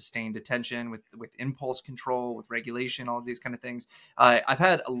involved with sustained attention, with impulse control, with regulation, all of these kind of things. I've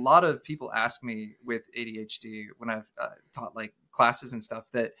had a lot of people ask me with ADHD when I've taught like classes and stuff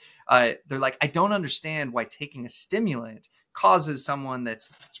that they're like, I don't understand why taking a stimulant causes someone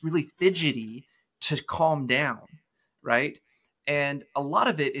that's really fidgety to calm down, right? And a lot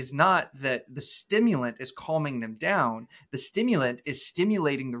of it is not that the stimulant is calming them down. The stimulant is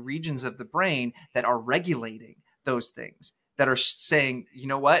stimulating the regions of the brain that are regulating those things, that are saying, you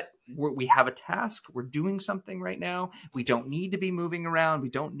know what, we have a task, we're doing something right now. We don't need to be moving around. We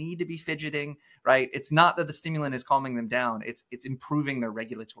don't need to be fidgeting, right? It's not that the stimulant is calming them down. It's improving their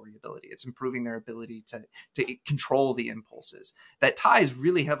regulatory ability. It's improving their ability to control the impulses. That ties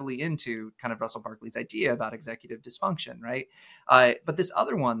really heavily into kind of Russell Barkley's idea about executive dysfunction, right? But this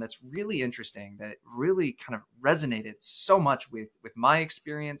other one that's really interesting, that really kind of resonated so much with my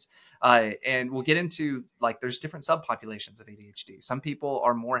experience, and we'll get into like there's different subpopulations of ADHD. Some people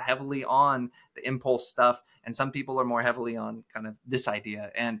are more heavily on the impulse stuff, and some people are more heavily on kind of this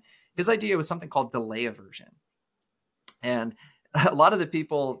idea. And his idea was something called delay aversion. And a lot of the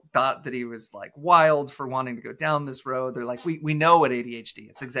people thought that he was like wild for wanting to go down this road. They're like, we know what ADHD,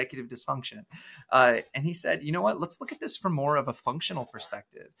 it's executive dysfunction. And he said, you know what, let's look at this from more of a functional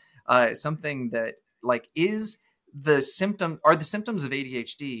perspective. Something that like are the symptoms of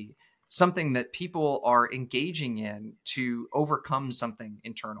ADHD something that people are engaging in to overcome something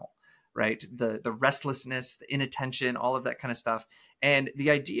internal, right? The restlessness, the inattention, all of that kind of stuff. And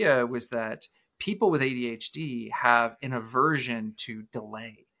the idea was that people with ADHD have an aversion to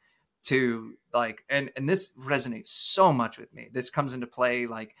delay. to like, and this resonates so much with me. This comes into play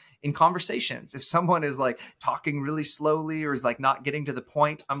like in conversations. If someone is like talking really slowly or is like not getting to the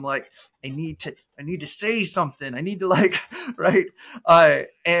point, I'm like, I need to say something. I need to like, right.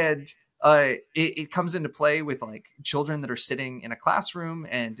 And it comes into play with like children that are sitting in a classroom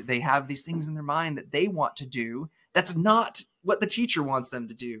and they have these things in their mind that they want to do. That's not what the teacher wants them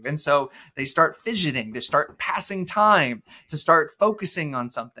to do. And so they start fidgeting, to start passing time, to start focusing on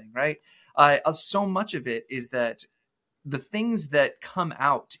something, right? So much of it is that the things that come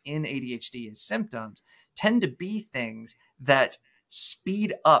out in ADHD as symptoms tend to be things that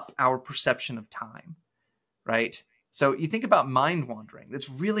speed up our perception of time, right? So you think about mind wandering. That's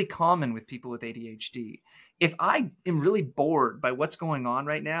really common with people with ADHD. If I am really bored by what's going on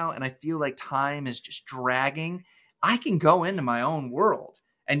right now and I feel like time is just dragging, I can go into my own world.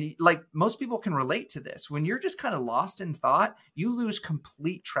 And like most people can relate to this. When you're just kind of lost in thought, you lose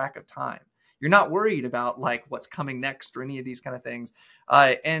complete track of time. You're not worried about like what's coming next or any of these kind of things.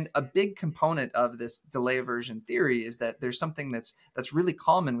 And a big component of this delay aversion theory is that there's something that's really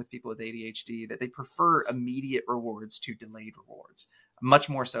common with people with ADHD, that they prefer immediate rewards to delayed rewards, much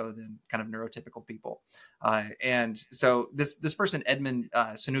more so than kind of neurotypical people. And so this person, Edmund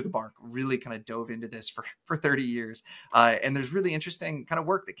Sanugabark, really kind of dove into this for 30 years. And there's really interesting kind of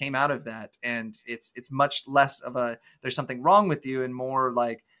work that came out of that. And it's much less of a, there's something wrong with you, and more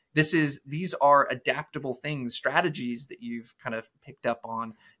like, these are adaptable things, strategies that you've kind of picked up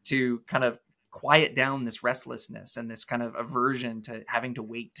on to kind of quiet down this restlessness and this kind of aversion to having to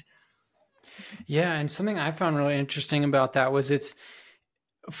wait. Yeah. And something I found really interesting about that was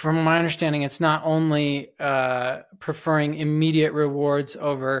from my understanding, it's not only preferring immediate rewards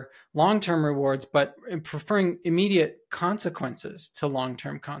over long-term rewards, but preferring immediate consequences to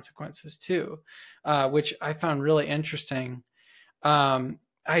long-term consequences too, which I found really interesting.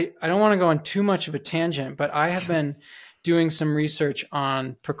 I don't want to go on too much of a tangent, but I have been doing some research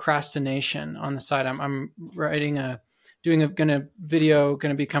on procrastination on the side. I'm writing doing a video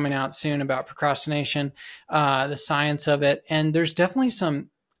going to be coming out soon about procrastination, the science of it. And there's definitely some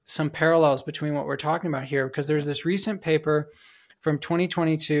parallels between what we're talking about here, because there's this recent paper from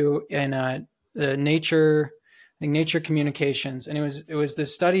 2022 in the Nature Communications. And it was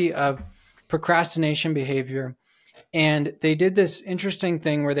this study of procrastination behavior. And they did this interesting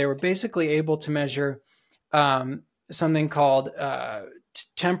thing where they were basically able to measure something called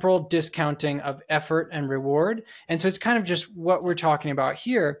temporal discounting of effort and reward. And so it's kind of just what we're talking about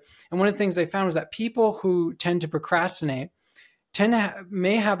here. And one of the things they found was that people who tend to procrastinate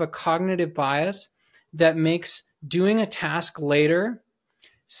may have a cognitive bias that makes doing a task later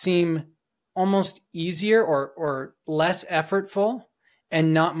seem almost easier or less effortful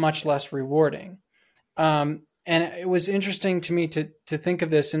and not much less rewarding. And it was interesting to me to think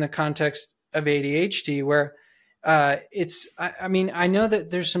of this in the context of ADHD, where I mean, I know that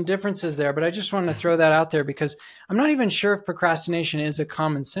there's some differences there, but I just wanted to throw that out there because I'm not even sure if procrastination is a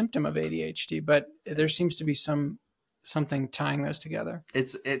common symptom of ADHD, but there seems to be something tying those together.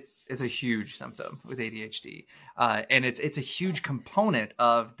 It's a huge symptom with ADHD, and it's a huge component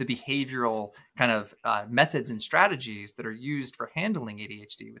of the behavioral kind of methods and strategies that are used for handling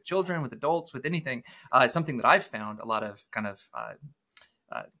ADHD with children, with adults, with anything. Something that I've found a lot of kind of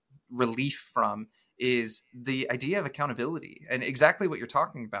relief from is the idea of accountability, and exactly what you're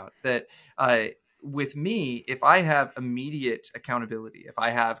talking about. That with me, if I have immediate accountability, if I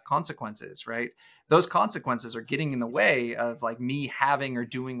have consequences, right? Those consequences are getting in the way of like me having or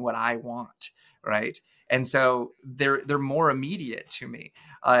doing what I want, right? And so they're more immediate to me,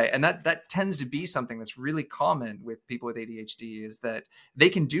 and that tends to be something that's really common with people with ADHD, is that they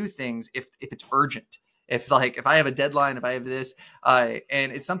can do things if it's urgent, if I have a deadline, if I have this, and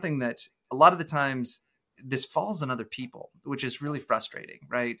it's something that a lot of the times this falls on other people, which is really frustrating,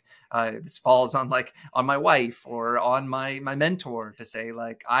 right? This falls on my wife or on my mentor to say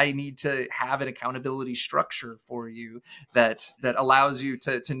like, I need to have an accountability structure for you that allows you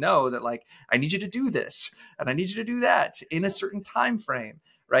to know that like, I need you to do this and I need you to do that in a certain time frame,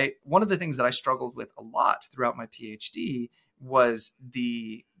 right? One of the things that I struggled with a lot throughout my PhD was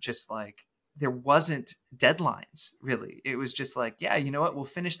there wasn't deadlines really. It was just like, yeah, you know what? We'll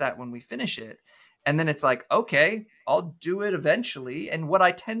finish that when we finish it. And then it's like, okay, I'll do it eventually. And what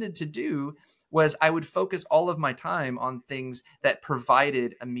I tended to do was I would focus all of my time on things that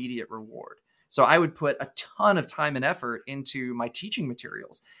provided immediate reward. So I would put a ton of time and effort into my teaching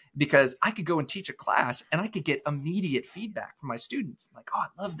materials because I could go and teach a class and I could get immediate feedback from my students. Like, oh,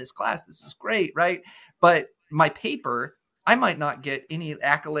 I love this class. This is great, right? But my paper, I might not get any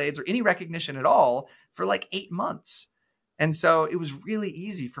accolades or any recognition at all for like 8 months. And so it was really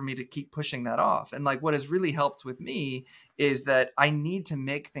easy for me to keep pushing that off. And like what has really helped with me is that I need to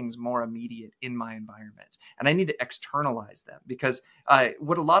make things more immediate in my environment, and I need to externalize them, because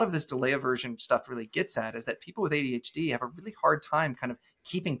what a lot of this delay aversion stuff really gets at is that people with ADHD have a really hard time kind of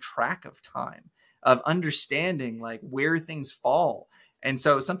keeping track of time, of understanding like where things fall. And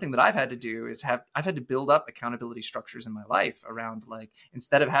so something that I've had to do is I've had to build up accountability structures in my life around, like,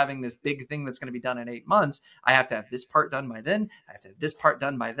 instead of having this big thing that's going to be done in 8 months, I have to have this part done by then. I have to have this part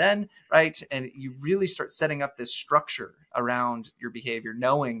done by then. Right. And you really start setting up this structure around your behavior,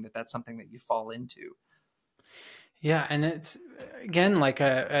 knowing that that's something that you fall into. Yeah. And it's, again, like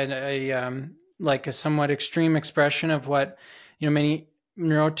like a somewhat extreme expression of what, many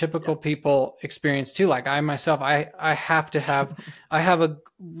neurotypical people experience too. Like I myself, I have to have, I have a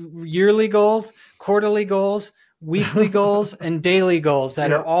yearly goals, quarterly goals, weekly goals, and daily goals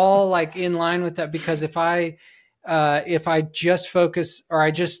that are all like in line with that. Because if I just focus, or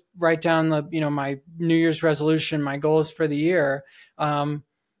I just write down my New Year's resolution, my goals for the year, I'm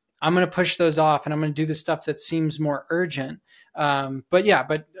going to push those off, and I'm going to do the stuff that seems more urgent.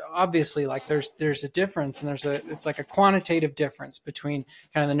 But obviously, like there's a difference, and it's like a quantitative difference between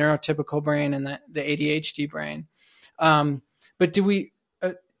kind of the neurotypical brain and the ADHD brain. But do we,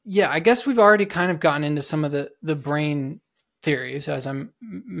 I guess we've already kind of gotten into some of the brain theories as I'm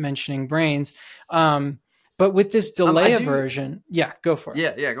mentioning brains. But with this delay aversion, go for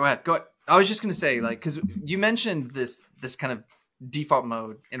it. Yeah, go ahead. I was just going to say, like, because you mentioned this kind of default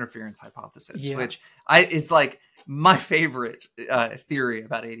mode interference hypothesis, which is like my favorite theory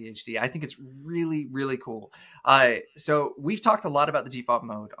about ADHD. I think it's really, really cool. So we've talked a lot about the default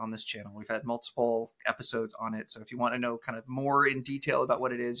mode on this channel. We've had multiple episodes on it. So if you want to know kind of more in detail about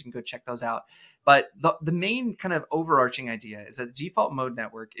what it is, you can go check those out. But the main kind of overarching idea is that the default mode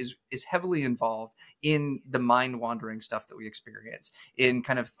network is heavily involved in the mind wandering stuff that we experience, in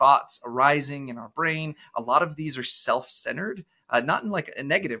kind of thoughts arising in our brain. A lot of these are self-centered. Not in like a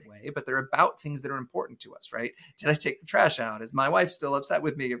negative way, but they're about things that are important to us, right? Did I take the trash out? Is my wife still upset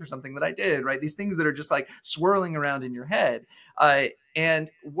with me for something that I did, right? These things that are just like swirling around in your head. And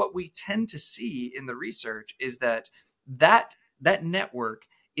what we tend to see in the research is that network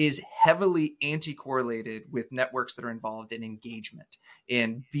is heavily anti-correlated with networks that are involved in engagement,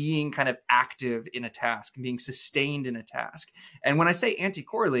 in being kind of active in a task, being sustained in a task. And when I say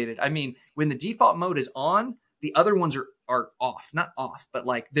anti-correlated, I mean, when the default mode is on, the other ones are off, not off, but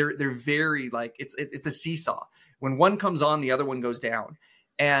like they're very, like, it's a seesaw. When one comes on, the other one goes down.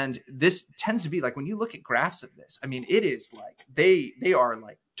 And this tends to be like, when you look at graphs of this, I mean, it is like they are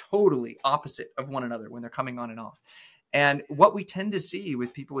like totally opposite of one another when they're coming on and off. And what we tend to see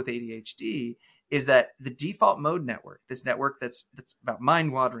with people with ADHD is that the default mode network, this network that's about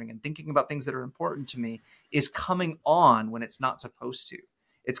mind wandering and thinking about things that are important to me, is coming on when it's not supposed to.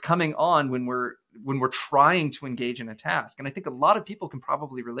 It's coming on when we're trying to engage in a task. And I think a lot of people can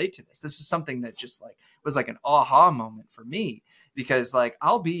probably relate to this. This is something that just like was like an aha moment for me, because like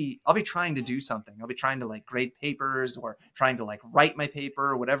I'll be trying to do something. I'll be trying to like grade papers, or trying to like write my paper,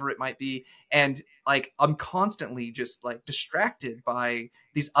 or whatever it might be. And like I'm constantly just like distracted by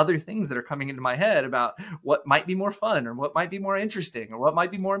these other things that are coming into my head about what might be more fun, or what might be more interesting, or what might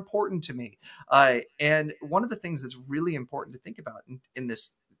be more important to me. And one of the things that's really important to think about in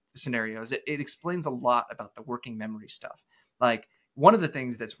this scenario is it explains a lot about the working memory stuff. Like one of the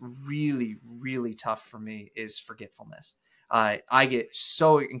things that's really, really tough for me is forgetfulness. I get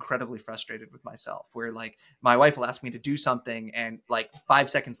so incredibly frustrated with myself, where like my wife will ask me to do something and like 5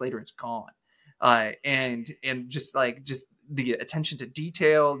 seconds later it's gone. And just the attention to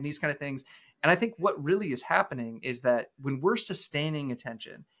detail and these kind of things. And I think what really is happening is that when we're sustaining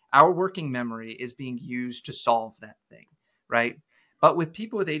attention, our working memory is being used to solve that thing, right? But with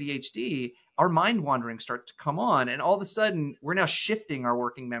people with ADHD, our mind wandering starts to come on, and all of a sudden we're now shifting our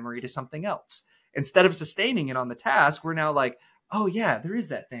working memory to something else. Instead of sustaining it on the task, we're now like, oh yeah, there is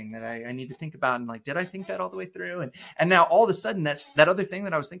that thing that I need to think about. And like, did I think that all the way through? And now all of a sudden that other thing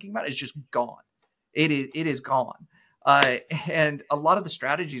that I was thinking about is just gone. It is gone. And a lot of the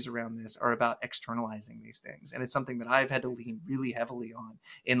strategies around this are about externalizing these things. And it's something that I've had to lean really heavily on,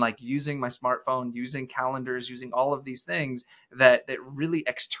 in like using my smartphone, using calendars, using all of these things that really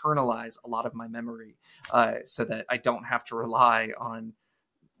externalize a lot of my memory, so that I don't have to rely on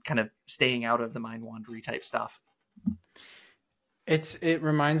kind of staying out of the mind wandery type stuff. It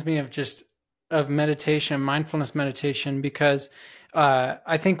reminds me of meditation, mindfulness meditation, because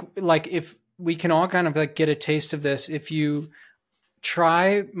I think like if we can all kind of like get a taste of this, if you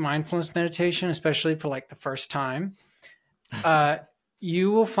try mindfulness meditation, especially for like the first time,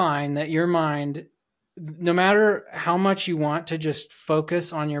 you will find that your mind, no matter how much you want to just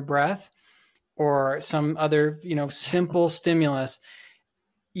focus on your breath or some other, simple stimulus,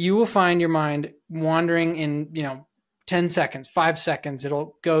 you will find your mind wandering in, 10 seconds, 5 seconds.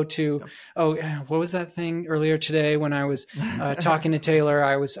 It'll go to, oh, what was that thing earlier today when I was talking to Taylor?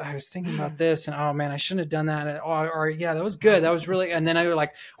 I was thinking about this, and oh man, I shouldn't have done that. Or yeah, that was good. That was really. And then I was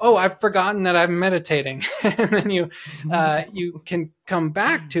like, oh, I've forgotten that I'm meditating. And then you can come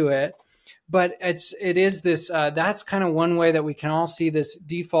back to it. But it is this. That's kind of one way that we can all see this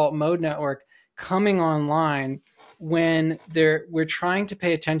default mode network coming online when we're trying to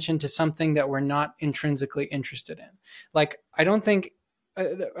pay attention to something that we're not intrinsically interested in. Like, I don't think,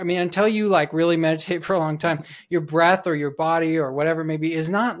 until you like really meditate for a long time, your breath or your body or whatever it may be is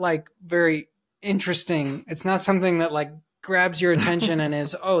not like very interesting. It's not something that like grabs your attention and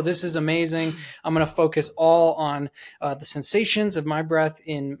is, oh, this is amazing. I'm going to focus all on the sensations of my breath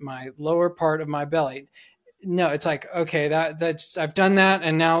in my lower part of my belly. No, it's like, okay, that's I've done that,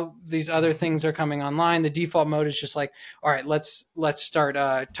 and now these other things are coming online. The default mode is just like, all right, let's start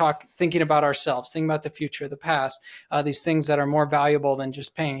thinking about ourselves, thinking about the future, the past, these things that are more valuable than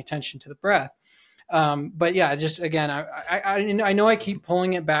just paying attention to the breath. But yeah, just again, I know I keep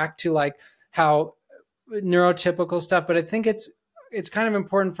pulling it back to like how neurotypical stuff, but I think it's kind of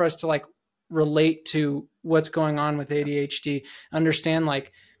important for us to like relate to what's going on with ADHD, understand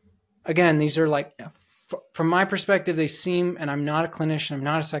like, again, these are like, from my perspective, they seem, and I'm not a clinician, I'm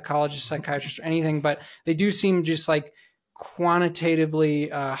not a psychologist, psychiatrist, or anything, but they do seem just like quantitatively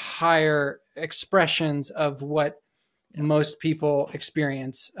higher expressions of what most people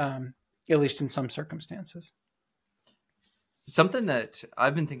experience, at least in some circumstances. Something that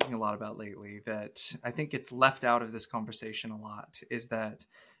I've been thinking a lot about lately that I think gets left out of this conversation a lot is that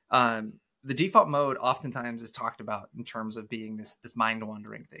the default mode oftentimes is talked about in terms of being this mind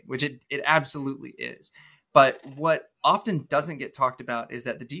wandering thing, which it absolutely is. But what often doesn't get talked about is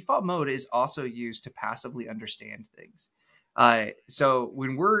that the default mode is also used to passively understand things. So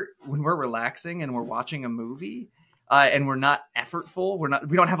when we're relaxing and we're watching a movie, and we're not effortful,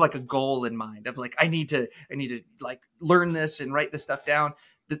 we don't have like a goal in mind of like, I need to like learn this and write this stuff down.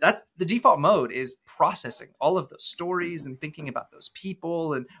 That's the default mode, is processing all of those stories and thinking about those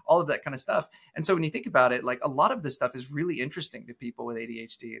people and all of that kind of stuff. And so when you think about it, like a lot of this stuff is really interesting to people with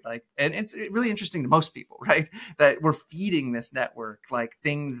ADHD, like, and it's really interesting to most people, right? That we're feeding this network, like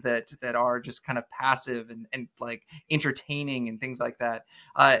things that are just kind of passive and like entertaining and things like that.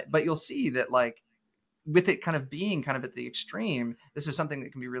 But you'll see that like, with it kind of being kind of at the extreme, this is something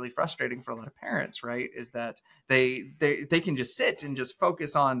that can be really frustrating for a lot of parents, right? Is that they can just sit and just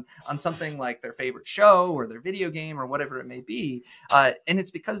focus on something like their favorite show or their video game or whatever it may be. And it's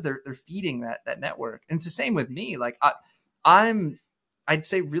because they're feeding that network. And it's the same with me. Like I'd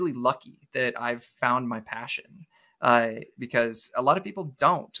say really lucky that I've found my passion, because a lot of people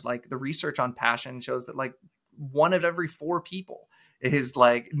don't. Like the research on passion shows that like 1 of every 4 people is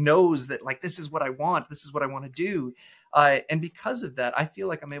like knows that like this is what I want to do, and because of that I feel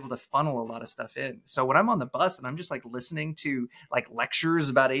like I'm able to funnel a lot of stuff in. So when I'm on the bus and I'm just like listening to like lectures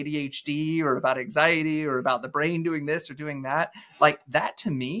about ADHD or about anxiety or about the brain doing this or doing that, like that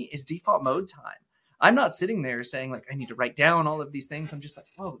to me is default mode time. I'm not sitting there saying like I need to write down all of these things. I'm just like,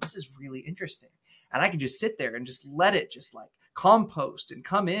 whoa, this is really interesting, and I can just sit there and just let it just like compost and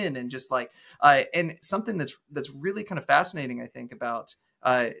come in and just like and something that's really kind of fascinating, I think, about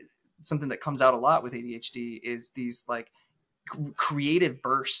something that comes out a lot with ADHD is these like creative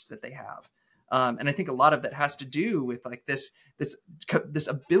bursts that they have, and I think a lot of that has to do with like this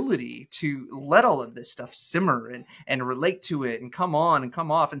ability to let all of this stuff simmer and relate to it and come on and come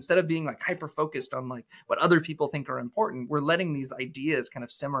off, instead of being like hyper focused on like what other people think are important. We're letting these ideas kind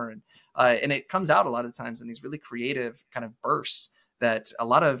of simmer, and it comes out a lot of times in these really creative kind of bursts that a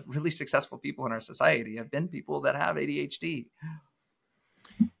lot of really successful people in our society have been people that have ADHD.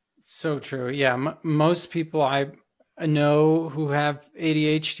 So true. Yeah. Most people I know who have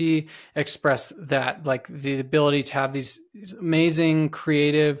ADHD express that, like the ability to have these amazing,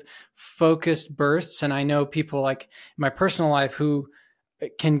 creative, focused bursts. And I know people like in my personal life who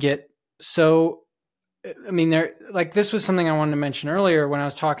can get so, I mean, they're like, this was something I wanted to mention earlier when we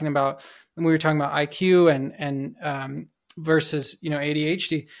were talking about IQ and versus,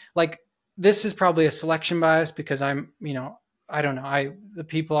 ADHD. Like this is probably a selection bias because I'm, I don't know. The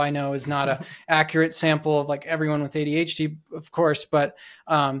people I know is not a accurate sample of like everyone with ADHD, of course, but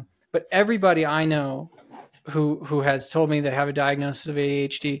everybody I know who has told me they have a diagnosis of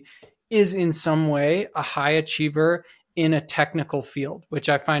ADHD is in some way a high achiever in a technical field, which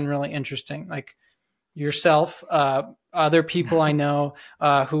I find really interesting. Like yourself, other people I know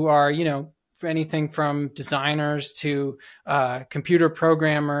who are, anything from designers to computer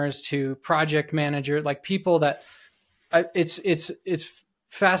programmers to project manager, like people that it's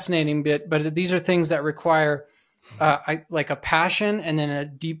fascinating but these are things that require like a passion and then a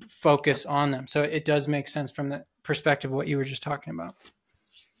deep focus on them. So it does make sense from the perspective of what you were just talking about.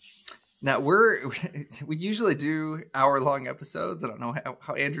 Now we usually do hour-long episodes. I don't know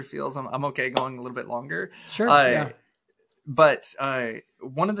how Andrew feels. I'm okay going a little bit longer. Sure. Yeah. But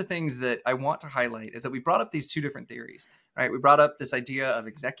one of the things that I want to highlight is that we brought up these two different theories, right? We brought up this idea of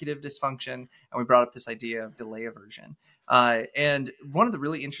executive dysfunction, and we brought up this idea of delay aversion. And one of the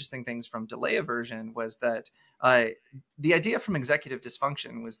really interesting things from delay aversion was that the idea from executive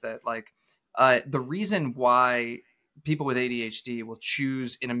dysfunction was that the reason why people with ADHD will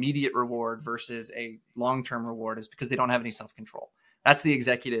choose an immediate reward versus a long-term reward is because they don't have any self-control. That's the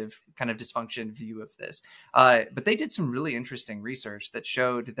executive kind of dysfunction view of this. But they did some really interesting research that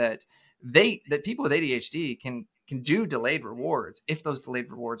showed that people with ADHD can do delayed rewards if those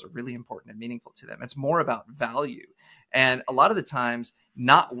delayed rewards are really important and meaningful to them. It's more about value. And a lot of the times,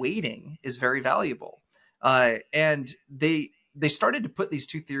 not waiting is very valuable. And they started to put these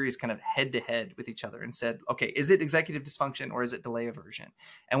two theories kind of head to head with each other and said, okay, is it executive dysfunction or is it delay aversion?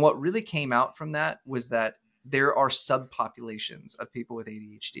 And what really came out from that was that there are subpopulations of people with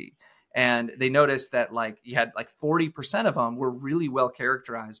ADHD. And they noticed that you had 40% of them were really well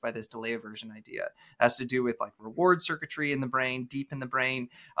characterized by this delay aversion idea. It has to do with reward circuitry in the brain, deep in the brain,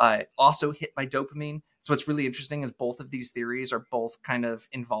 also hit by dopamine. So what's really interesting is both of these theories are both kind of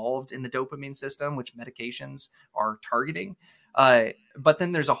involved in the dopamine system, which medications are targeting. But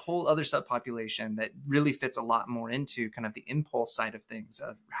then there's a whole other subpopulation that really fits a lot more into kind of the impulse side of things,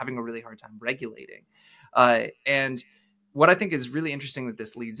 of having a really hard time regulating. And what I think is really interesting that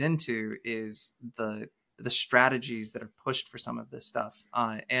this leads into is the strategies that are pushed for some of this stuff.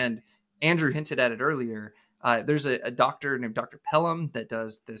 And Andrew hinted at it earlier. There's a doctor named Dr. Pelham that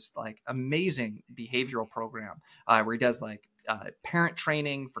does this amazing behavioral program where he does parent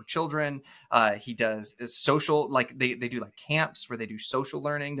training for children. He does social, they do camps where they do social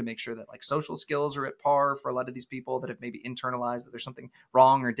learning to make sure that social skills are at par for a lot of these people that have maybe internalized that there's something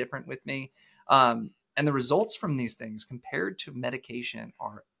wrong or different with me. And the results from these things compared to medication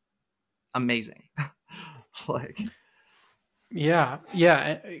are amazing. Yeah.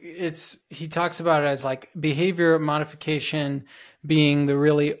 He talks about it as behavior modification being the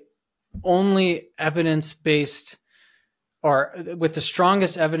really only evidence-based, or with the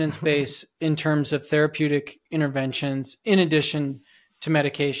strongest evidence base in terms of therapeutic interventions, in addition to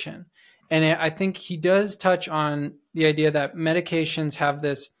medication. And I think he does touch on the idea that medications have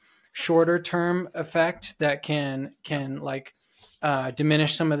this shorter term effect that can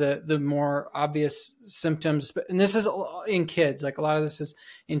diminish some of the more obvious symptoms. And this is in kids, a lot of this is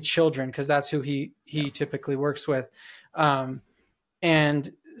in children, because that's who he typically works with.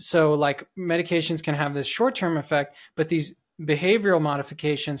 And so medications can have this short-term effect, but these behavioral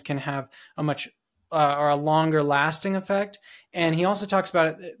modifications can have a much or a longer lasting effect. And he also talks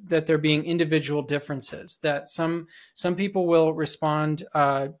about it, that there being individual differences, that some people will respond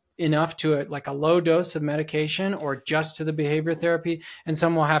enough to it, a low dose of medication or just to the behavior therapy, and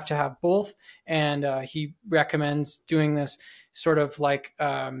some will have to have both. And he recommends doing this sort of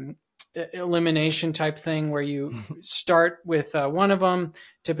elimination type thing where you start with one of them,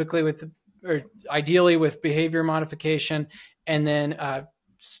 typically or ideally with behavior modification, and then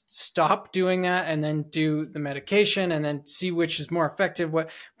stop doing that and then do the medication and then see which is more effective,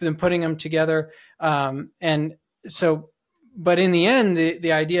 then putting them together. And so, but in the end,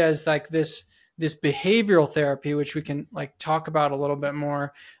 the idea is this behavioral therapy, which we can talk about a little bit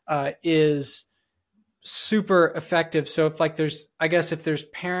more, is super effective. So if there's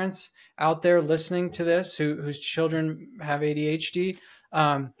parents out there listening to this whose children have ADHD,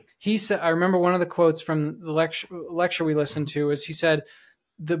 he said, I remember one of the quotes from the lecture we listened to is he said,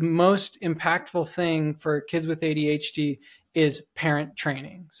 the most impactful thing for kids with ADHD is parent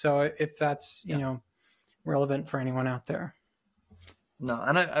training. So if that's, relevant for anyone out there. No,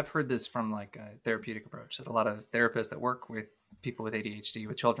 and I've heard this from a therapeutic approach, that a lot of therapists that work with people with ADHD,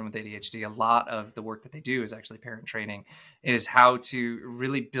 with children with ADHD, a lot of the work that they do is actually parent training. It is how to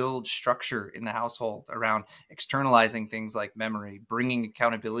really build structure in the household around externalizing things like memory, bringing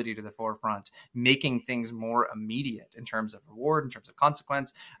accountability to the forefront, making things more immediate in terms of reward, in terms of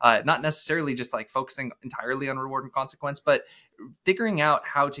consequence, not necessarily just focusing entirely on reward and consequence, but figuring out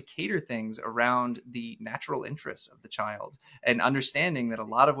how to cater things around the natural interests of the child, and understanding that a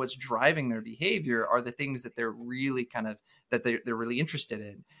lot of what's driving their behavior are the things that they're really they're really interested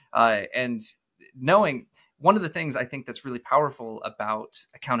in. And knowing one of the things I think that's really powerful about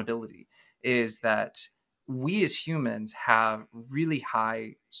accountability is that we as humans have really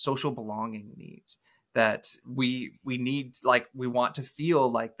high social belonging needs, that we need, like, we want to feel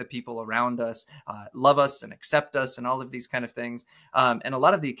like the people around us love us and accept us and all of these kind of things. And a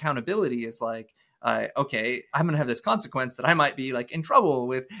lot of the accountability is like, okay, I'm gonna have this consequence that I might be like in trouble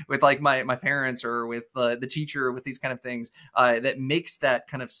with like my parents or with the teacher, with these kind of things, that makes that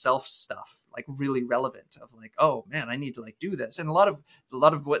kind of self stuff like really relevant, of like, oh man, I need to like do this. And a lot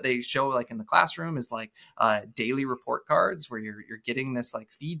of what they show like in the classroom is like daily report cards where you're getting this like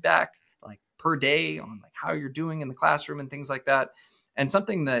feedback like per day on like how you're doing in the classroom and things like that. And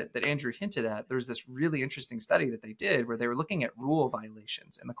something that Andrew hinted at, there's this really interesting study that they did where they were looking at rule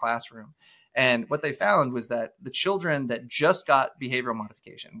violations in the classroom. And what they found was that the children that just got behavioral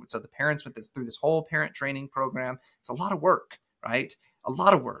modification, so the parents went through this whole parent training program, it's a lot of work, right? A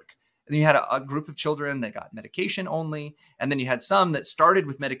lot of work. And then you had a group of children that got medication only. And then you had some that started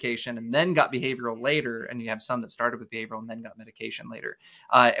with medication and then got behavioral later. And you have some that started with behavioral and then got medication later.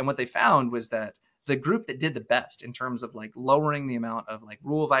 And what they found was that the group that did the best in terms of like lowering the amount of like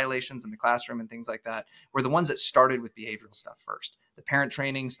rule violations in the classroom and things like that were the ones that started with behavioral stuff first. The parent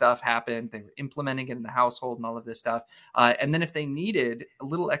training stuff happened. They were implementing it in the household and all of this stuff. And then if they needed a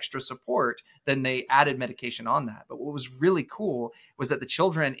little extra support, then they added medication on that. But what was really cool was that the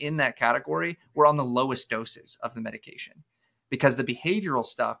children in that category were on the lowest doses of the medication, because the behavioral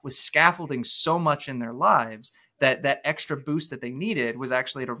stuff was scaffolding so much in their lives that that extra boost that they needed was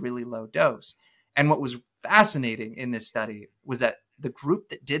actually at a really low dose. And what was fascinating in this study was that the group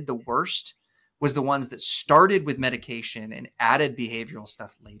that did the worst was the ones that started with medication and added behavioral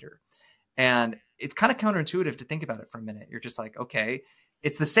stuff later. And it's kind of counterintuitive to think about it for a minute. You're just like, okay,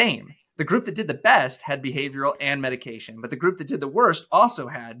 it's the same. The group that did the best had behavioral and medication, but the group that did the worst also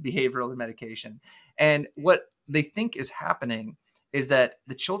had behavioral and medication. And what they think is happening is that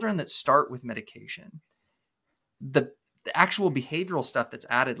the children that start with medication, the actual behavioral stuff that's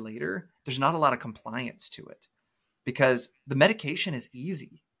added later, there's not a lot of compliance to it because the medication is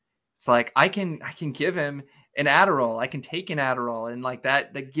easy. It's like I can give him an Adderall, I can take an Adderall, and like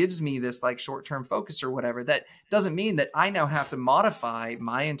that gives me this like short-term focus or whatever. That doesn't mean that I now have to modify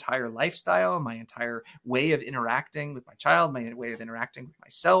my entire lifestyle, my entire way of interacting with my child, my way of interacting with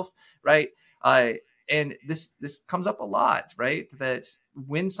myself, right? And this comes up a lot, right? That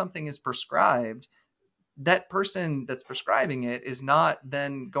when something is prescribed, that person that's prescribing it is not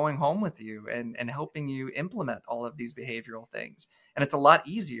then going home with you and helping you implement all of these behavioral things. And it's a lot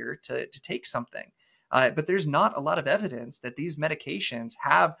easier to take something. But there's not a lot of evidence that these medications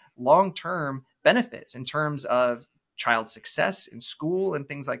have long-term benefits in terms of child success in school and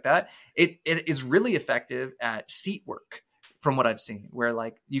things like that. It is really effective at seat work from what I've seen, where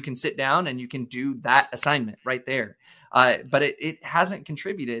like you can sit down and you can do that assignment right there. But it hasn't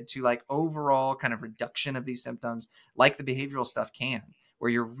contributed to like overall kind of reduction of these symptoms like the behavioral stuff can,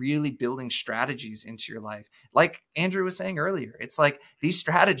 where you're really building strategies into your life. Like Andrew was saying earlier, it's like these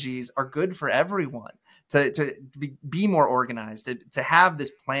strategies are good for everyone to be more organized, to have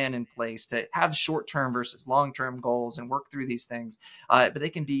this plan in place, to have short-term versus long-term goals and work through these things. But they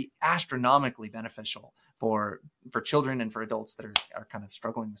can be astronomically beneficial for children and for adults that are kind of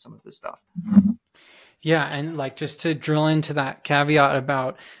struggling with some of this stuff. Yeah, and like just to drill into that caveat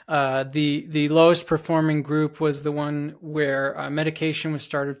about the lowest performing group was the one where medication was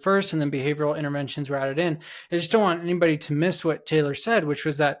started first and then behavioral interventions were added in. I just don't want anybody to miss what Taylor said, which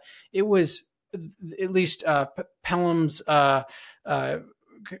was that it was at least Pelham's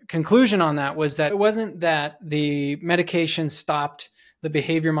conclusion on that was that it wasn't that the medication stopped the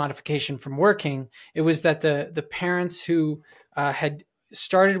behavior modification from working. It was that the parents who had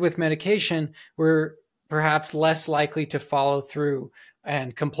started with medication were perhaps less likely to follow through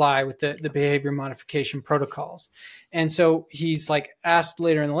and comply with the behavior modification protocols. And so he's like asked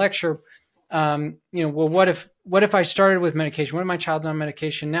later in the lecture, well, what if I started with medication? What if my child's on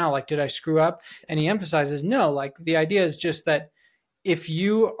medication now? Like, did I screw up? And he emphasizes, no, like the idea is just that if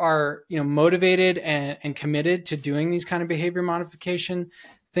you are, motivated and committed to doing these kind of behavior modification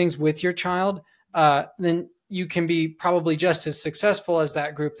things with your child, then you can be probably just as successful as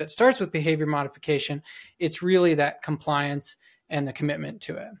that group that starts with behavior modification. It's really that compliance and the commitment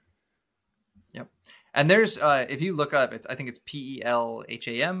to it. Yep. And there's, if you look up, I think it's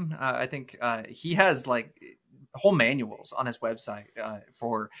Pelham. I think he has like whole manuals on his website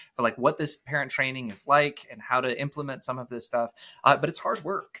for like what this parent training is like and how to implement some of this stuff. But it's hard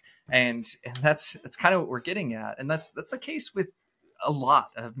work. And that's kind of what we're getting at. And that's the case with a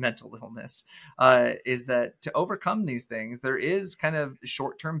lot of mental illness, is that to overcome these things, there is kind of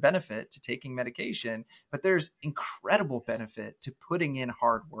short-term benefit to taking medication, but there's incredible benefit to putting in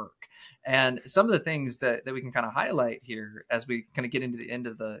hard work. And some of the things that we can kind of highlight here as we kind of get into the end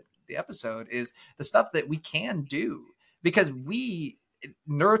of the episode is the stuff that we can do, because we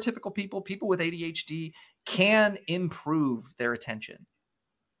neurotypical people with ADHD can improve their attention.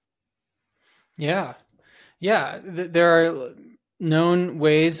 Yeah. Yeah. There are known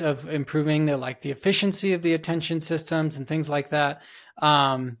ways of improving the efficiency of the attention systems and things like that.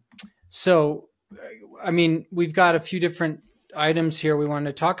 So, I mean, we've got a few different items here we wanted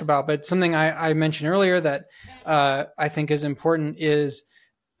to talk about, but something I mentioned earlier that I think is important is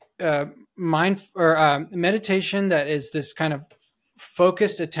meditation that is this kind of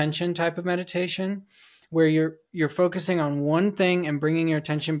focused attention type of meditation, where you're focusing on one thing and bringing your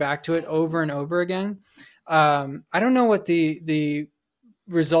attention back to it over and over again. I don't know what the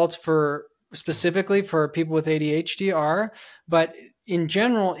results for specifically for people with ADHD are, but in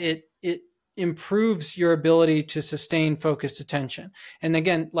general, it improves your ability to sustain focused attention. And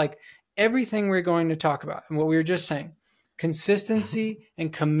again, like everything we're going to talk about and what we were just saying, consistency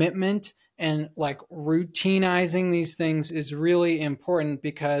and commitment and like routinizing these things is really important,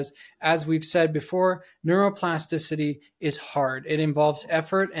 because as we've said before, neuroplasticity is hard. It involves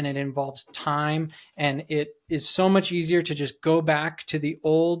effort and it involves time, and it is so much easier to just go back to the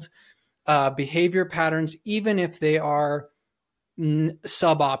old behavior patterns, even if they are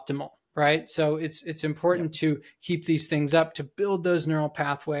suboptimal, right? So it's important to keep these things up to build those neural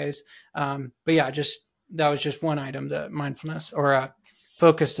pathways. But yeah, that was just one item, the mindfulness or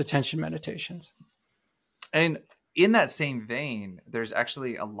focused attention meditations. And in that same vein, there's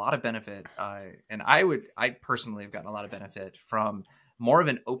actually a lot of benefit. And I personally have gotten a lot of benefit from more of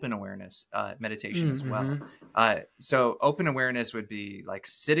an open awareness meditation as well. So open awareness would be like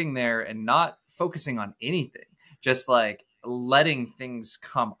sitting there and not focusing on anything, just like letting things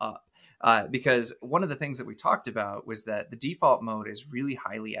come up. Because one of the things that we talked about was that the default mode is really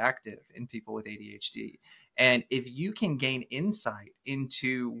highly active in people with ADHD. And if you can gain insight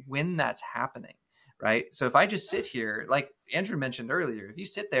into when that's happening, right? So if I just sit here, like Andrew mentioned earlier, if you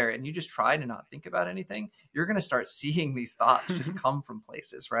sit there and you just try to not think about anything, you're going to start seeing these thoughts just come from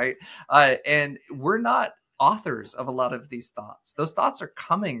places, right? And we're not authors of a lot of these thoughts. Those thoughts are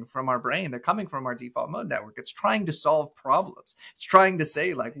coming from our brain. They're coming from our default mode network. It's trying to solve problems. It's trying to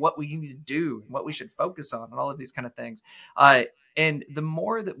say like what we need to do and what we should focus on and all of these kind of things. And the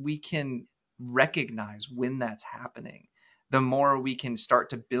more that we can recognize when that's happening, the more we can start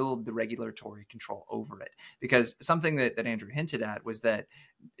to build the regulatory control over it. Because something that Andrew hinted at was that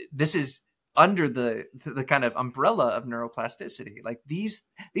this is under the kind of umbrella of neuroplasticity. Like these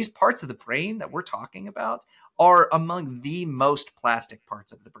parts of the brain that we're talking about are among the most plastic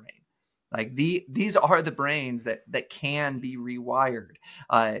parts of the brain. Like these are the brains that can be rewired.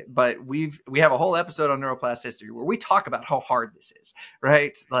 But we have a whole episode on neuroplasticity where we talk about how hard this is,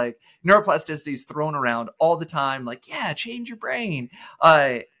 right? Like neuroplasticity is thrown around all the time. Like, yeah, change your brain.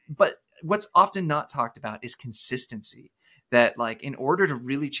 But what's often not talked about is consistency. That like in order to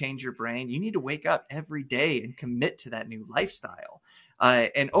really change your brain, you need to wake up every day and commit to that new lifestyle.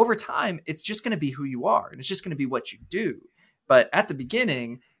 And over time, it's just going to be who you are, and it's just going to be what you do. But at the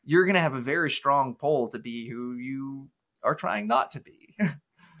beginning, you're going to have a very strong pull to be who you are trying not to be.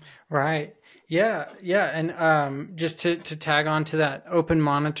 Right. Yeah. Yeah. And just to tag on to that open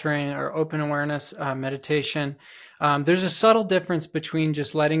monitoring or open awareness meditation, there's a subtle difference between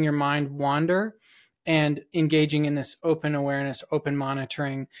just letting your mind wander and engaging in this open awareness, open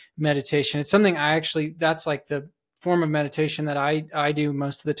monitoring meditation. It's something that's like the form of meditation that I do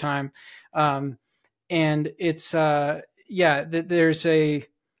most of the time. And it's,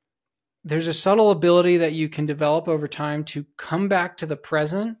 there's a subtle ability that you can develop over time to come back to the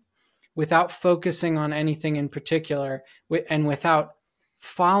present without focusing on anything in particular and without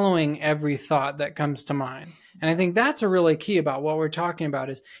following every thought that comes to mind. And I think that's a really key about what we're talking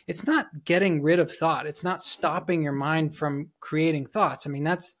about is it's not getting rid of thought. It's not stopping your mind from creating thoughts. I mean,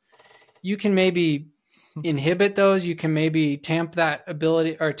 you can maybe inhibit those. You can maybe tamp that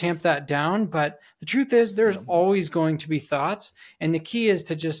ability or tamp that down. But the truth is there's always going to be thoughts. And the key is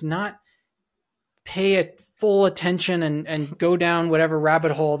to just not pay it full attention and go down whatever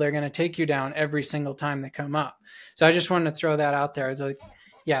rabbit hole they're going to take you down every single time they come up. So I just wanted to throw that out there. It's like,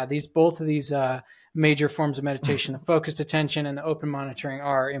 yeah, both of these major forms of meditation, the focused attention and the open monitoring,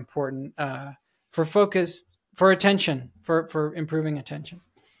 are important for attention, for improving attention.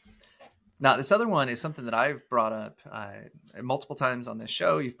 Now, this other one is something that I've brought up multiple times on this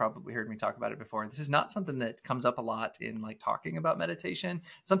show. You've probably heard me talk about it before. This is not something that comes up a lot in like talking about meditation.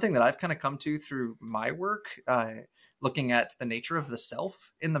 Something that I've kind of come to through my work, looking at the nature of the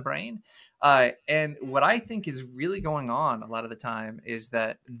self in the brain. And what I think is really going on a lot of the time is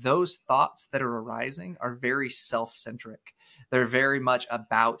that those thoughts that are arising are very self-centric. They're very much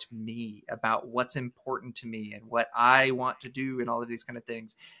about me, about what's important to me and what I want to do and all of these kind of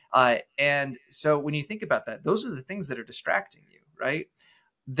things. And so when you think about that, those are the things that are distracting you, right?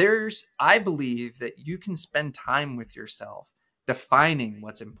 I believe that you can spend time with yourself defining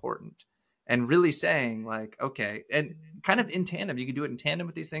what's important and really saying like, okay, and kind of in tandem, you can do it in tandem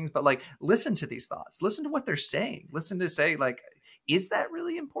with these things, but like, listen to these thoughts, listen to what they're saying, listen to say like, is that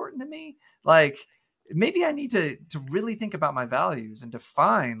really important to me? Like, maybe I need to really think about my values and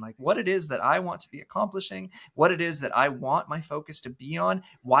define like what it is that I want to be accomplishing, what it is that I want my focus to be on,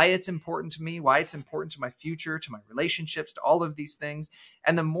 why it's important to me, why it's important to my future, to my relationships, to all of these things.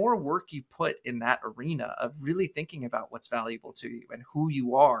 And the more work you put in that arena of really thinking about what's valuable to you and who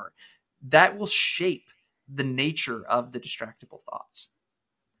you are, that will shape the nature of the distractible thoughts.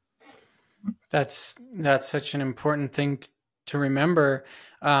 That's such an important thing to remember.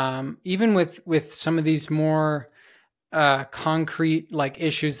 Even with some of these more concrete like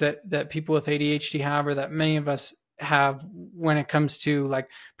issues that people with ADHD have, or that many of us have, when it comes to like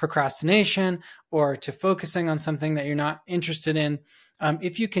procrastination or to focusing on something that you're not interested in.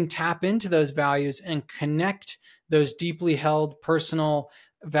 If you can tap into those values and connect those deeply held personal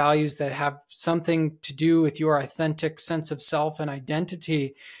values that have something to do with your authentic sense of self and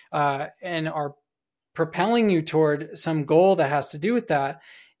identity, and are propelling you toward some goal that has to do with that,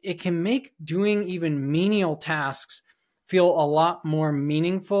 it can make doing even menial tasks feel a lot more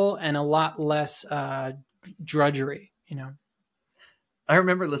meaningful and a lot less drudgery, you know? I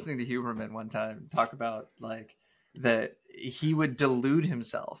remember listening to Huberman one time talk about like that he would delude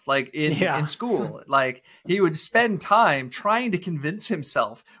himself like in school. Like he would spend time trying to convince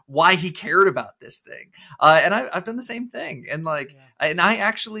himself why he cared about this thing. And I've done the same thing. And like, and I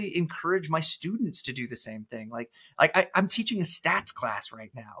actually encourage my students to do the same thing. Like I'm teaching a stats class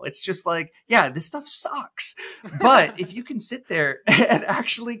right now. It's just like, yeah, this stuff sucks. But if you can sit there and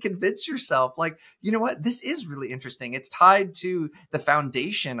actually convince yourself, like, you know what, this is really interesting. It's tied to the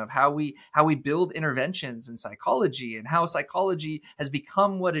foundation of how we build interventions in psychology, and how psychology has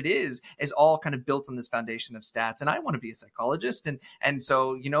become what it is all kind of built on this foundation of stats. And I want to be a psychologist. And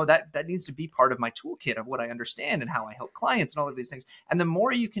so, you know, that needs to be part of my toolkit of what I understand and how I help clients and all of these things. And the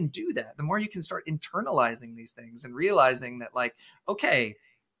more you can do that, the more you can start internalizing these things and realizing that like, okay,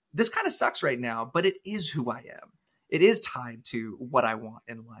 this kind of sucks right now, but it is who I am. It is tied to what I want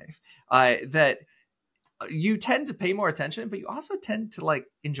in life. That you tend to pay more attention, but you also tend to like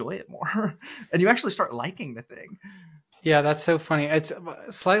enjoy it more and you actually start liking the thing. Yeah, that's so funny. It's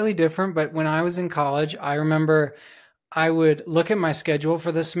slightly different, but when I was in college, I remember I would look at my schedule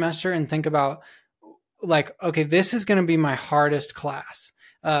for the semester and think about like, okay, this is going to be my hardest class.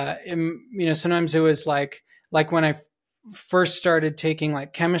 You know, sometimes it was like when I first started taking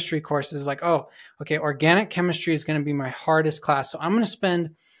like chemistry courses, it was like, oh, okay, organic chemistry is going to be my hardest class. So I'm going to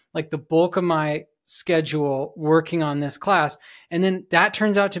spend like the bulk of my schedule working on this class. And then that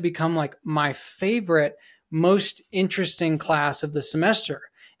turns out to become like my favorite, most interesting class of the semester.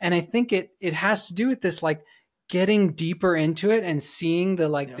 And I think it has to do with this, like getting deeper into it and seeing the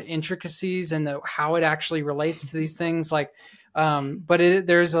the intricacies and how it actually relates to these things. Like, but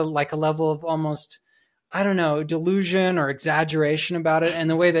there's a level of almost, I don't know, delusion or exaggeration about it. And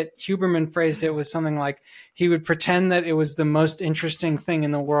the way that Huberman phrased it was something like he would pretend that it was the most interesting thing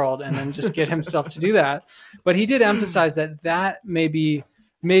in the world and then just get himself to do that. But he did emphasize that may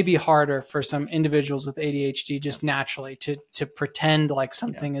be harder for some individuals with ADHD just naturally to pretend like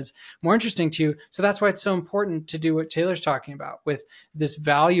something is more interesting to you. So that's why it's so important to do what Taylor's talking about with this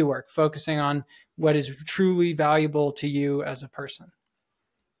value work, focusing on what is truly valuable to you as a person.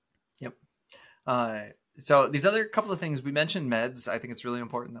 Yep. So these other couple of things we mentioned, meds. I think it's really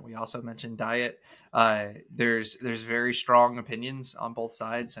important that we also mention diet. There's very strong opinions on both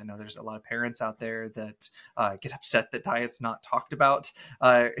sides. I know there's a lot of parents out there that get upset that diet's not talked about.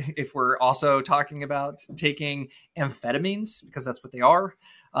 If we're also talking about taking amphetamines, because that's what they are,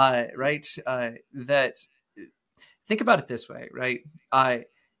 right? That think about it this way, right?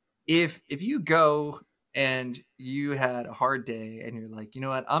 If you go and you had a hard day and you're like, you know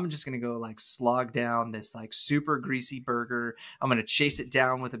what, I'm just going to go like slog down this like super greasy burger. I'm going to chase it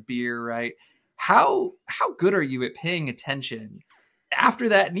down with a beer, right? How good are you at paying attention after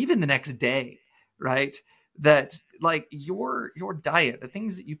that and even the next day, right? that like your diet, the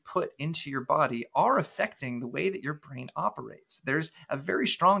things that you put into your body, are affecting the way that your brain operates. There's a very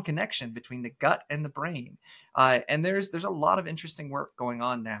strong connection between the gut and the brain, and there's a lot of interesting work going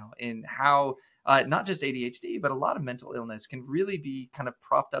on now in how not just ADHD, but a lot of mental illness can really be kind of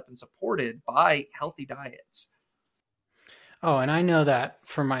propped up and supported by healthy diets. Oh, and I know that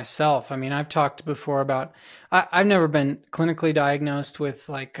for myself. I mean, I've talked before about I've never been clinically diagnosed with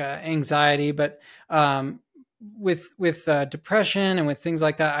like anxiety, but with depression and with things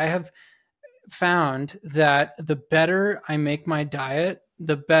like that, I have found that the better I make my diet,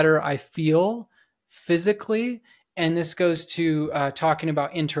 the better I feel physically. And this goes to talking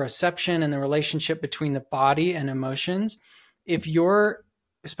about interoception and the relationship between the body and emotions. If you're,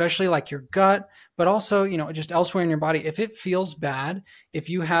 especially like your gut, but also, you know, just elsewhere in your body, if it feels bad, if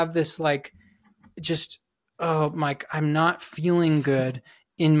you have this like, just, oh, Mike, I'm not feeling good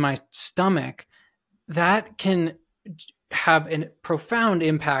in my stomach, that can have a profound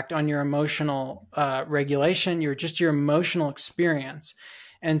impact on your emotional regulation, your emotional experience.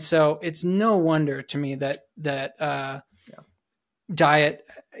 And so it's no wonder to me that diet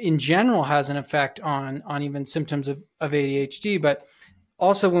in general has an effect on even symptoms of ADHD. But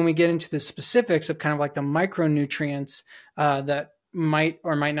also when we get into the specifics of kind of like the micronutrients that might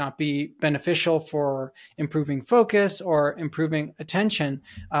or might not be beneficial for improving focus or improving attention,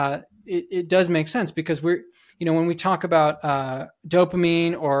 it does make sense, because we're, you know, when we talk about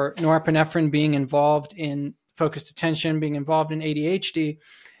dopamine or norepinephrine being involved in focused attention, being involved in ADHD,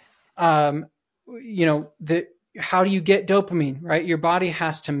 you know, how do you get dopamine, right? Your body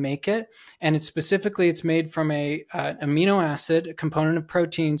has to make it. And it's made from a amino acid, a component of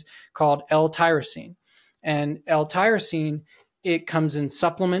proteins called L-tyrosine. And L-tyrosine, it comes in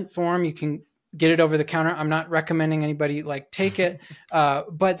supplement form. You can get it over the counter. I'm not recommending anybody like take it,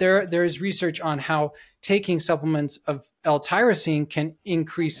 but there is research on how taking supplements of L-tyrosine can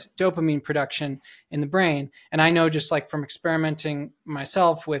increase dopamine production in the brain. And I know, just like from experimenting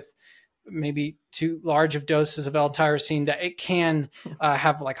myself with maybe too large of doses of L-tyrosine, that it can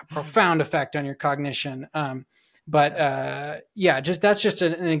have like a profound effect on your cognition. But that's just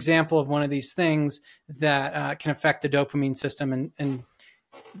an example of one of these things that can affect the dopamine system and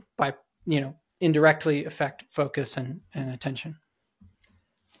by, you know, indirectly affect focus and attention.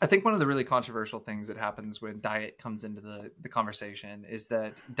 I think one of the really controversial things that happens when diet comes into the conversation is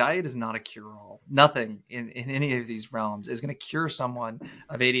that diet is not a cure-all. Nothing in any of these realms is going to cure someone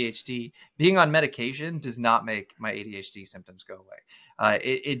of ADHD. Being on medication does not make my ADHD symptoms go away.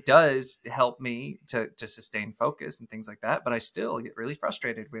 It does help me to sustain focus and things like that, but I still get really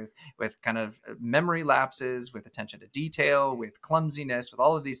frustrated with kind of memory lapses, with attention to detail, with clumsiness, with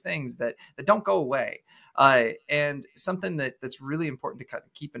all of these things that don't go away. And something that's really important to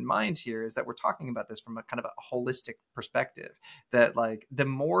keep in mind here is that we're talking about this from a kind of a holistic perspective, that like the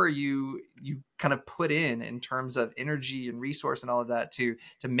more you kind of put in terms of energy and resource and all of that to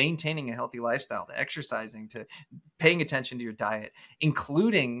maintaining a healthy lifestyle, to exercising, to paying attention to your diet,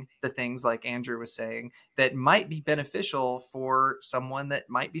 including the things like Andrew was saying that might be beneficial for someone that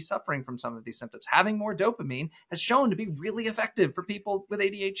might be suffering from some of these symptoms. Having more dopamine has shown to be really effective for people with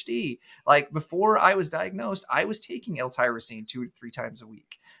ADHD. Like before I was diagnosed, I was taking L-tyrosine 2 to 3 times a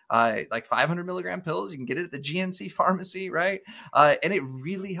week. Like 500 milligram pills. You can get it at the GNC pharmacy, right? And it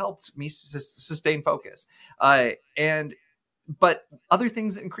really helped me sustain focus. But other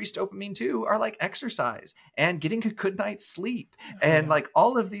things that increase dopamine too are like exercise and getting a good night's sleep, and like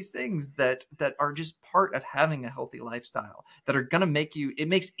all of these things that are just part of having a healthy lifestyle that are going to make you, it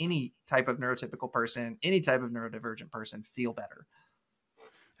makes any type of neurotypical person, any type of neurodivergent person feel better.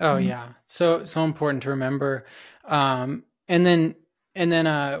 Oh yeah. So important to remember. And then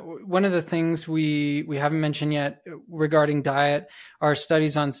one of the things we haven't mentioned yet regarding diet are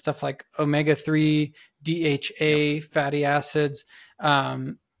studies on stuff like omega-3, DHA, fatty acids.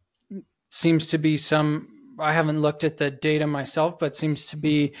 Seems to be I haven't looked at the data myself, but seems to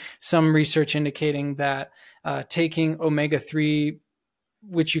be some research indicating that taking omega-3,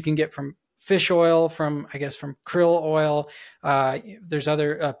 which you can get from fish oil, from krill oil, there's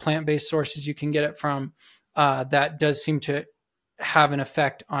other plant-based sources you can get it from, that does seem to have an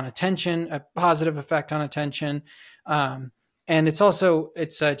effect on attention, a positive effect on attention. And it's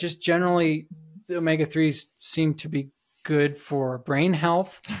just generally, the omega-3s seem to be good for brain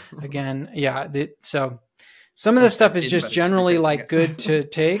health. Again, so some of this stuff is just generally like good to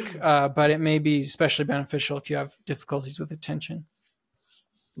take, but it may be especially beneficial if you have difficulties with attention.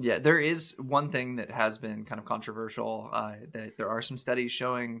 Yeah, there is one thing that has been kind of controversial, that there are some studies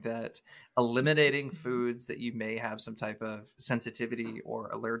showing that eliminating foods that you may have some type of sensitivity or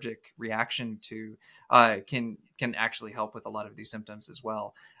allergic reaction to can actually help with a lot of these symptoms as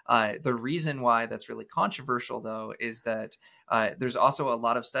well. The reason why that's really controversial, though, is that there's also a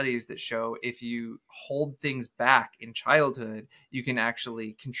lot of studies that show if you hold things back in childhood, you can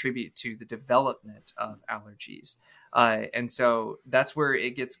actually contribute to the development of allergies. And so that's where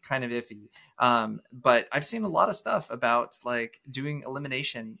it gets kind of iffy. But I've seen a lot of stuff about like doing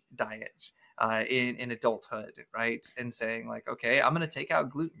elimination diets in adulthood, right? And saying like, okay, I'm going to take out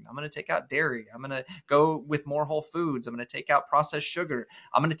gluten. I'm going to take out dairy. I'm going to go with more whole foods. I'm going to take out processed sugar.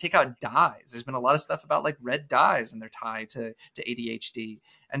 I'm going to take out dyes. There's been a lot of stuff about like red dyes and their tie to ADHD.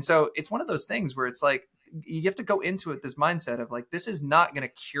 And so it's one of those things where it's like, you have to go into it this mindset of like, this is not going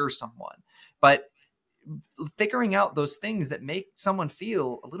to cure someone, but figuring out those things that make someone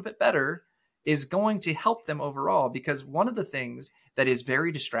feel a little bit better is going to help them overall. Because one of the things that is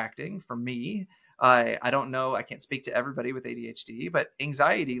very distracting for me, I don't know, I can't speak to everybody with ADHD, but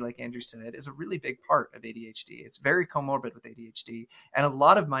anxiety, like Andrew said, is a really big part of ADHD. It's very comorbid with ADHD. And a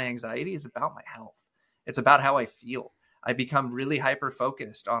lot of my anxiety is about my health. It's about how I feel. I become really hyper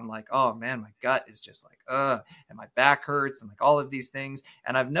focused on like, oh man, my gut is just like, and my back hurts and like all of these things.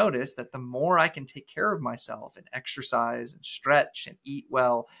 And I've noticed that the more I can take care of myself and exercise and stretch and eat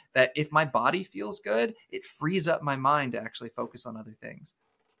well, that if my body feels good, it frees up my mind to actually focus on other things.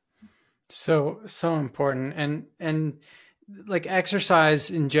 So important. And like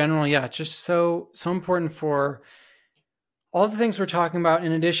exercise in general, yeah, just so important for all the things we're talking about,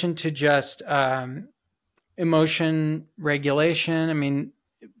 in addition to just emotion regulation. I mean,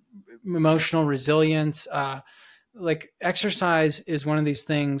 emotional resilience. Like exercise is one of these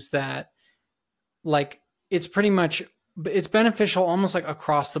things that, like, it's pretty much, it's beneficial almost like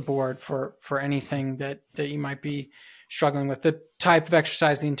across the board for anything that you might be struggling with. The type of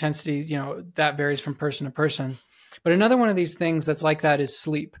exercise, the intensity, that varies from person to person. But another one of these things that's like that is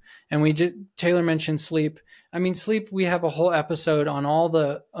sleep. And Taylor mentioned sleep. I mean, sleep, we have a whole episode on all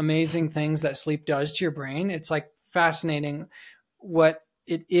the amazing things that sleep does to your brain. It's like fascinating what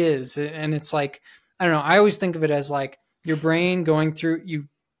it is. And it's like, I don't know, I always think of it as like your brain going through, you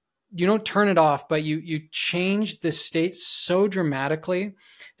don't turn it off, but you change the state so dramatically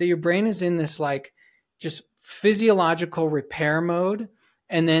that your brain is in this like just physiological repair mode.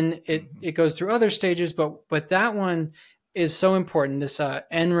 And then it goes through other stages, but that one is so important. This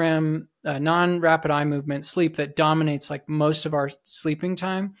NREM, non-rapid eye movement sleep, that dominates like most of our sleeping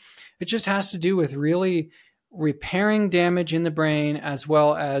time. It just has to do with really repairing damage in the brain, as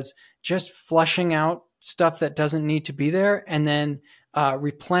well as just flushing out stuff that doesn't need to be there, and then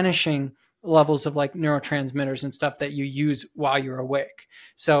replenishing levels of like neurotransmitters and stuff that you use while you're awake.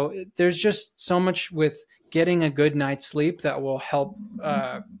 So there's just so much with getting a good night's sleep that will help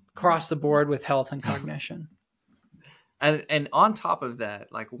across the board with health and cognition. And on top of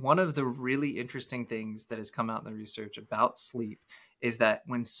that, like one of the really interesting things that has come out in the research about sleep is that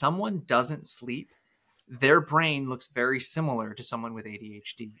when someone doesn't sleep, their brain looks very similar to someone with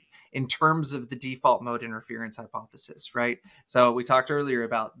ADHD in terms of the default mode interference hypothesis, right? So we talked earlier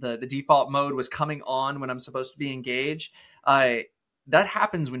about the default mode was coming on when I'm supposed to be engaged. That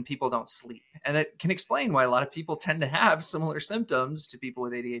happens when people don't sleep. And it can explain why a lot of people tend to have similar symptoms to people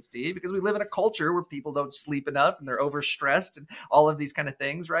with ADHD, because we live in a culture where people don't sleep enough and they're overstressed and all of these kind of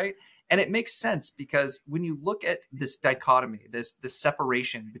things, right? And it makes sense because when you look at this dichotomy, this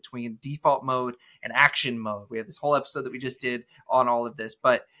separation between default mode and action mode, we have this whole episode that we just did on all of this,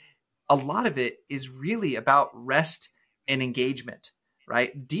 but a lot of it is really about rest and engagement,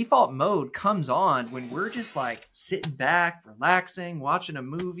 right? Default mode comes on when we're just like sitting back, relaxing, watching a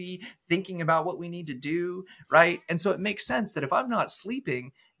movie, thinking about what we need to do, right? And so it makes sense that if I'm not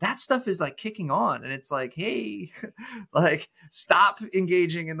sleeping, that stuff is like kicking on, and it's like, hey, like stop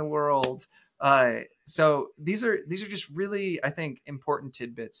engaging in the world. So these are just really, I think, important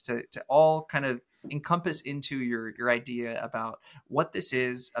tidbits to all kind of encompass into your idea about what this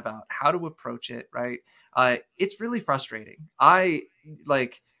is, about how to approach it, right? It's really frustrating. I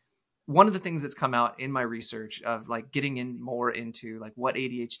like one of the things that's come out in my research of like getting in more into like what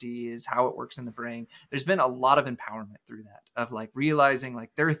ADHD is, how it works in the brain. There's been a lot of empowerment through that, of like realizing like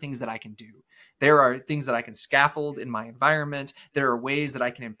there are things that I can do. There are things that I can scaffold in my environment. There are ways that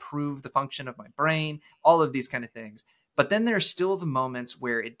I can improve the function of my brain, all of these kind of things. But then there's still the moments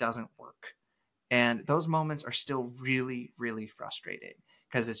where it doesn't work. And those moments are still really, really frustrating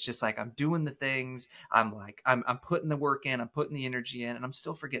because it's just like I'm doing the things, I'm putting the work in, I'm putting the energy in, and I'm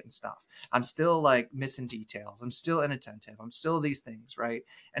still forgetting stuff. I'm still like missing details. I'm still inattentive. I'm still these things, right?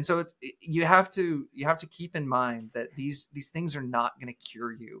 And so you have to keep in mind that these things are not going to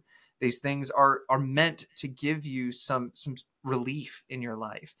cure you. These things are meant to give you some relief in your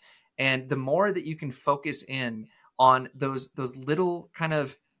life. And the more that you can focus in on those little kind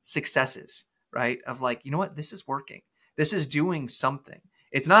of successes, right? Of like, you know what, this is working. This is doing something.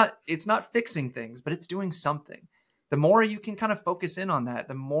 It's not fixing things, but it's doing something. The more you can kind of focus in on that,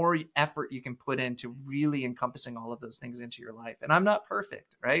 the more effort you can put into really encompassing all of those things into your life. And I'm not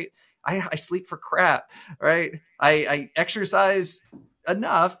perfect, right? I sleep for crap, right? I exercise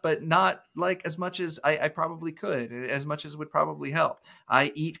enough, but not like as much as I probably could, as much as would probably help.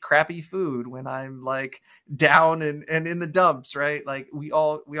 I eat crappy food when I'm like down and in the dumps, right? Like we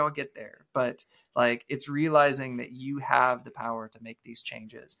all get there, but like it's realizing that you have the power to make these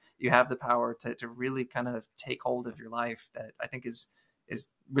changes. You have the power to really kind of take hold of your life, that I think is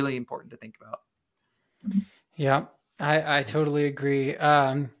really important to think about. Yeah, I totally agree.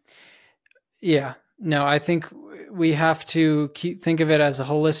 Yeah, no, I think we have to think of it as a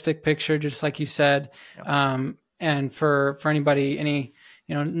holistic picture, just like you said. Yep. And for anybody, any,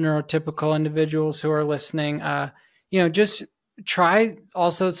 neurotypical individuals who are listening, just try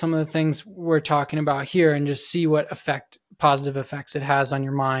also some of the things we're talking about here and just see what positive effects it has on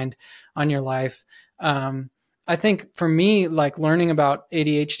your mind, on your life. I think for me, like learning about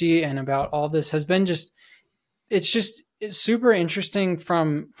ADHD and about all this has been it's super interesting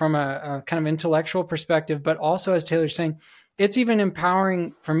from a kind of intellectual perspective, but also, as Taylor's saying, it's even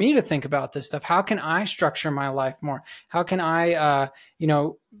empowering for me to think about this stuff. How can I structure my life more? How can I,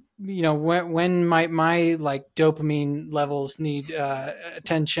 when might my like dopamine levels need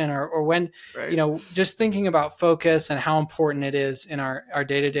attention, or when, right. Just thinking about focus and how important it is in our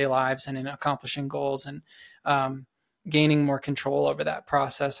day-to-day lives and in accomplishing goals and gaining more control over that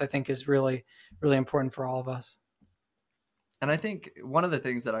process, I think is really, really important for all of us. And I think one of the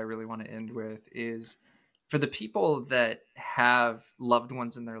things that I really want to end with is for the people that have loved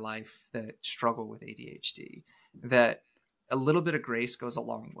ones in their life that struggle with ADHD, that a little bit of grace goes a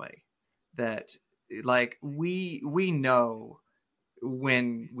long way. That like we know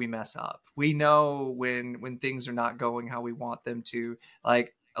when we mess up. We know when things are not going how we want them to.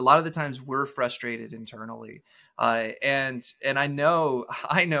 Like a lot of the times we're frustrated internally. And I know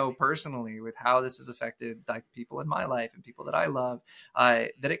personally with how this has affected like people in my life and people that I love,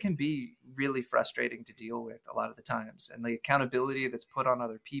 that it can be really frustrating to deal with a lot of the times. And the accountability that's put on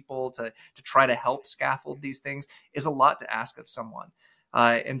other people to try to help scaffold these things is a lot to ask of someone.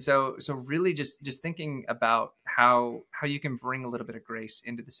 And so really just thinking about how you can bring a little bit of grace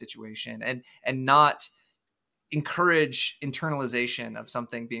into the situation and not encourage internalization of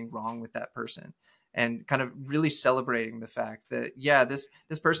something being wrong with that person, and kind of really celebrating the fact that, yeah, this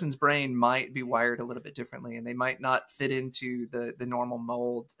person's brain might be wired a little bit differently and they might not fit into the normal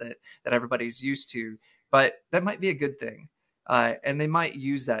mold that everybody's used to, but that might be a good thing. And they might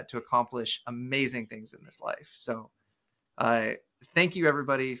use that to accomplish amazing things in this life. So thank you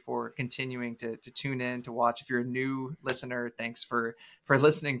everybody for continuing to tune in, to watch. If you're a new listener, thanks for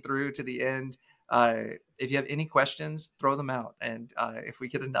listening through to the end. If you have any questions, throw them out. And if we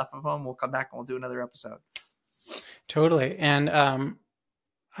get enough of them, we'll come back and we'll do another episode. Totally. And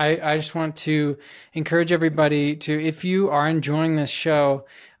I just want to encourage everybody to, if you are enjoying this show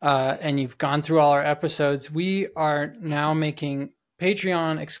and you've gone through all our episodes, we are now making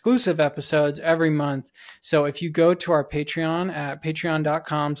Patreon exclusive episodes every month. So if you go to our Patreon at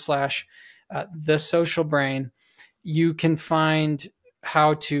patreon.com/thesocialbrain, you can find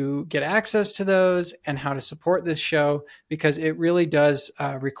how to get access to those and how to support this show, because it really does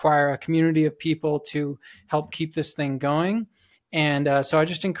require a community of people to help keep this thing going. And so I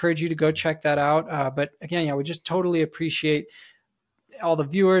just encourage you to go check that out. But again, we just totally appreciate all the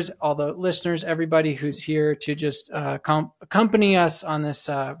viewers, all the listeners, everybody who's here to just accompany us on this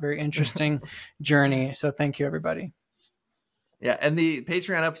very interesting journey. So thank you, everybody. Yeah, and the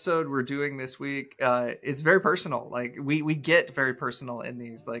Patreon episode we're doing this week, it's very personal. Like we get very personal in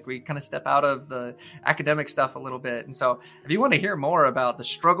these. Like we kind of step out of the academic stuff a little bit. And so if you want to hear more about the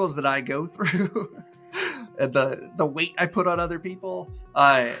struggles that I go through, and the weight I put on other people,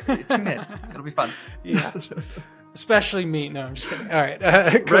 tune in. It'll be fun. Yeah. Especially me. No, I'm just kidding. All right.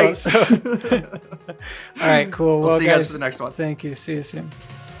 Cool. Right. So, all right, cool. We'll see you guys for the next one. Thank you. See you soon.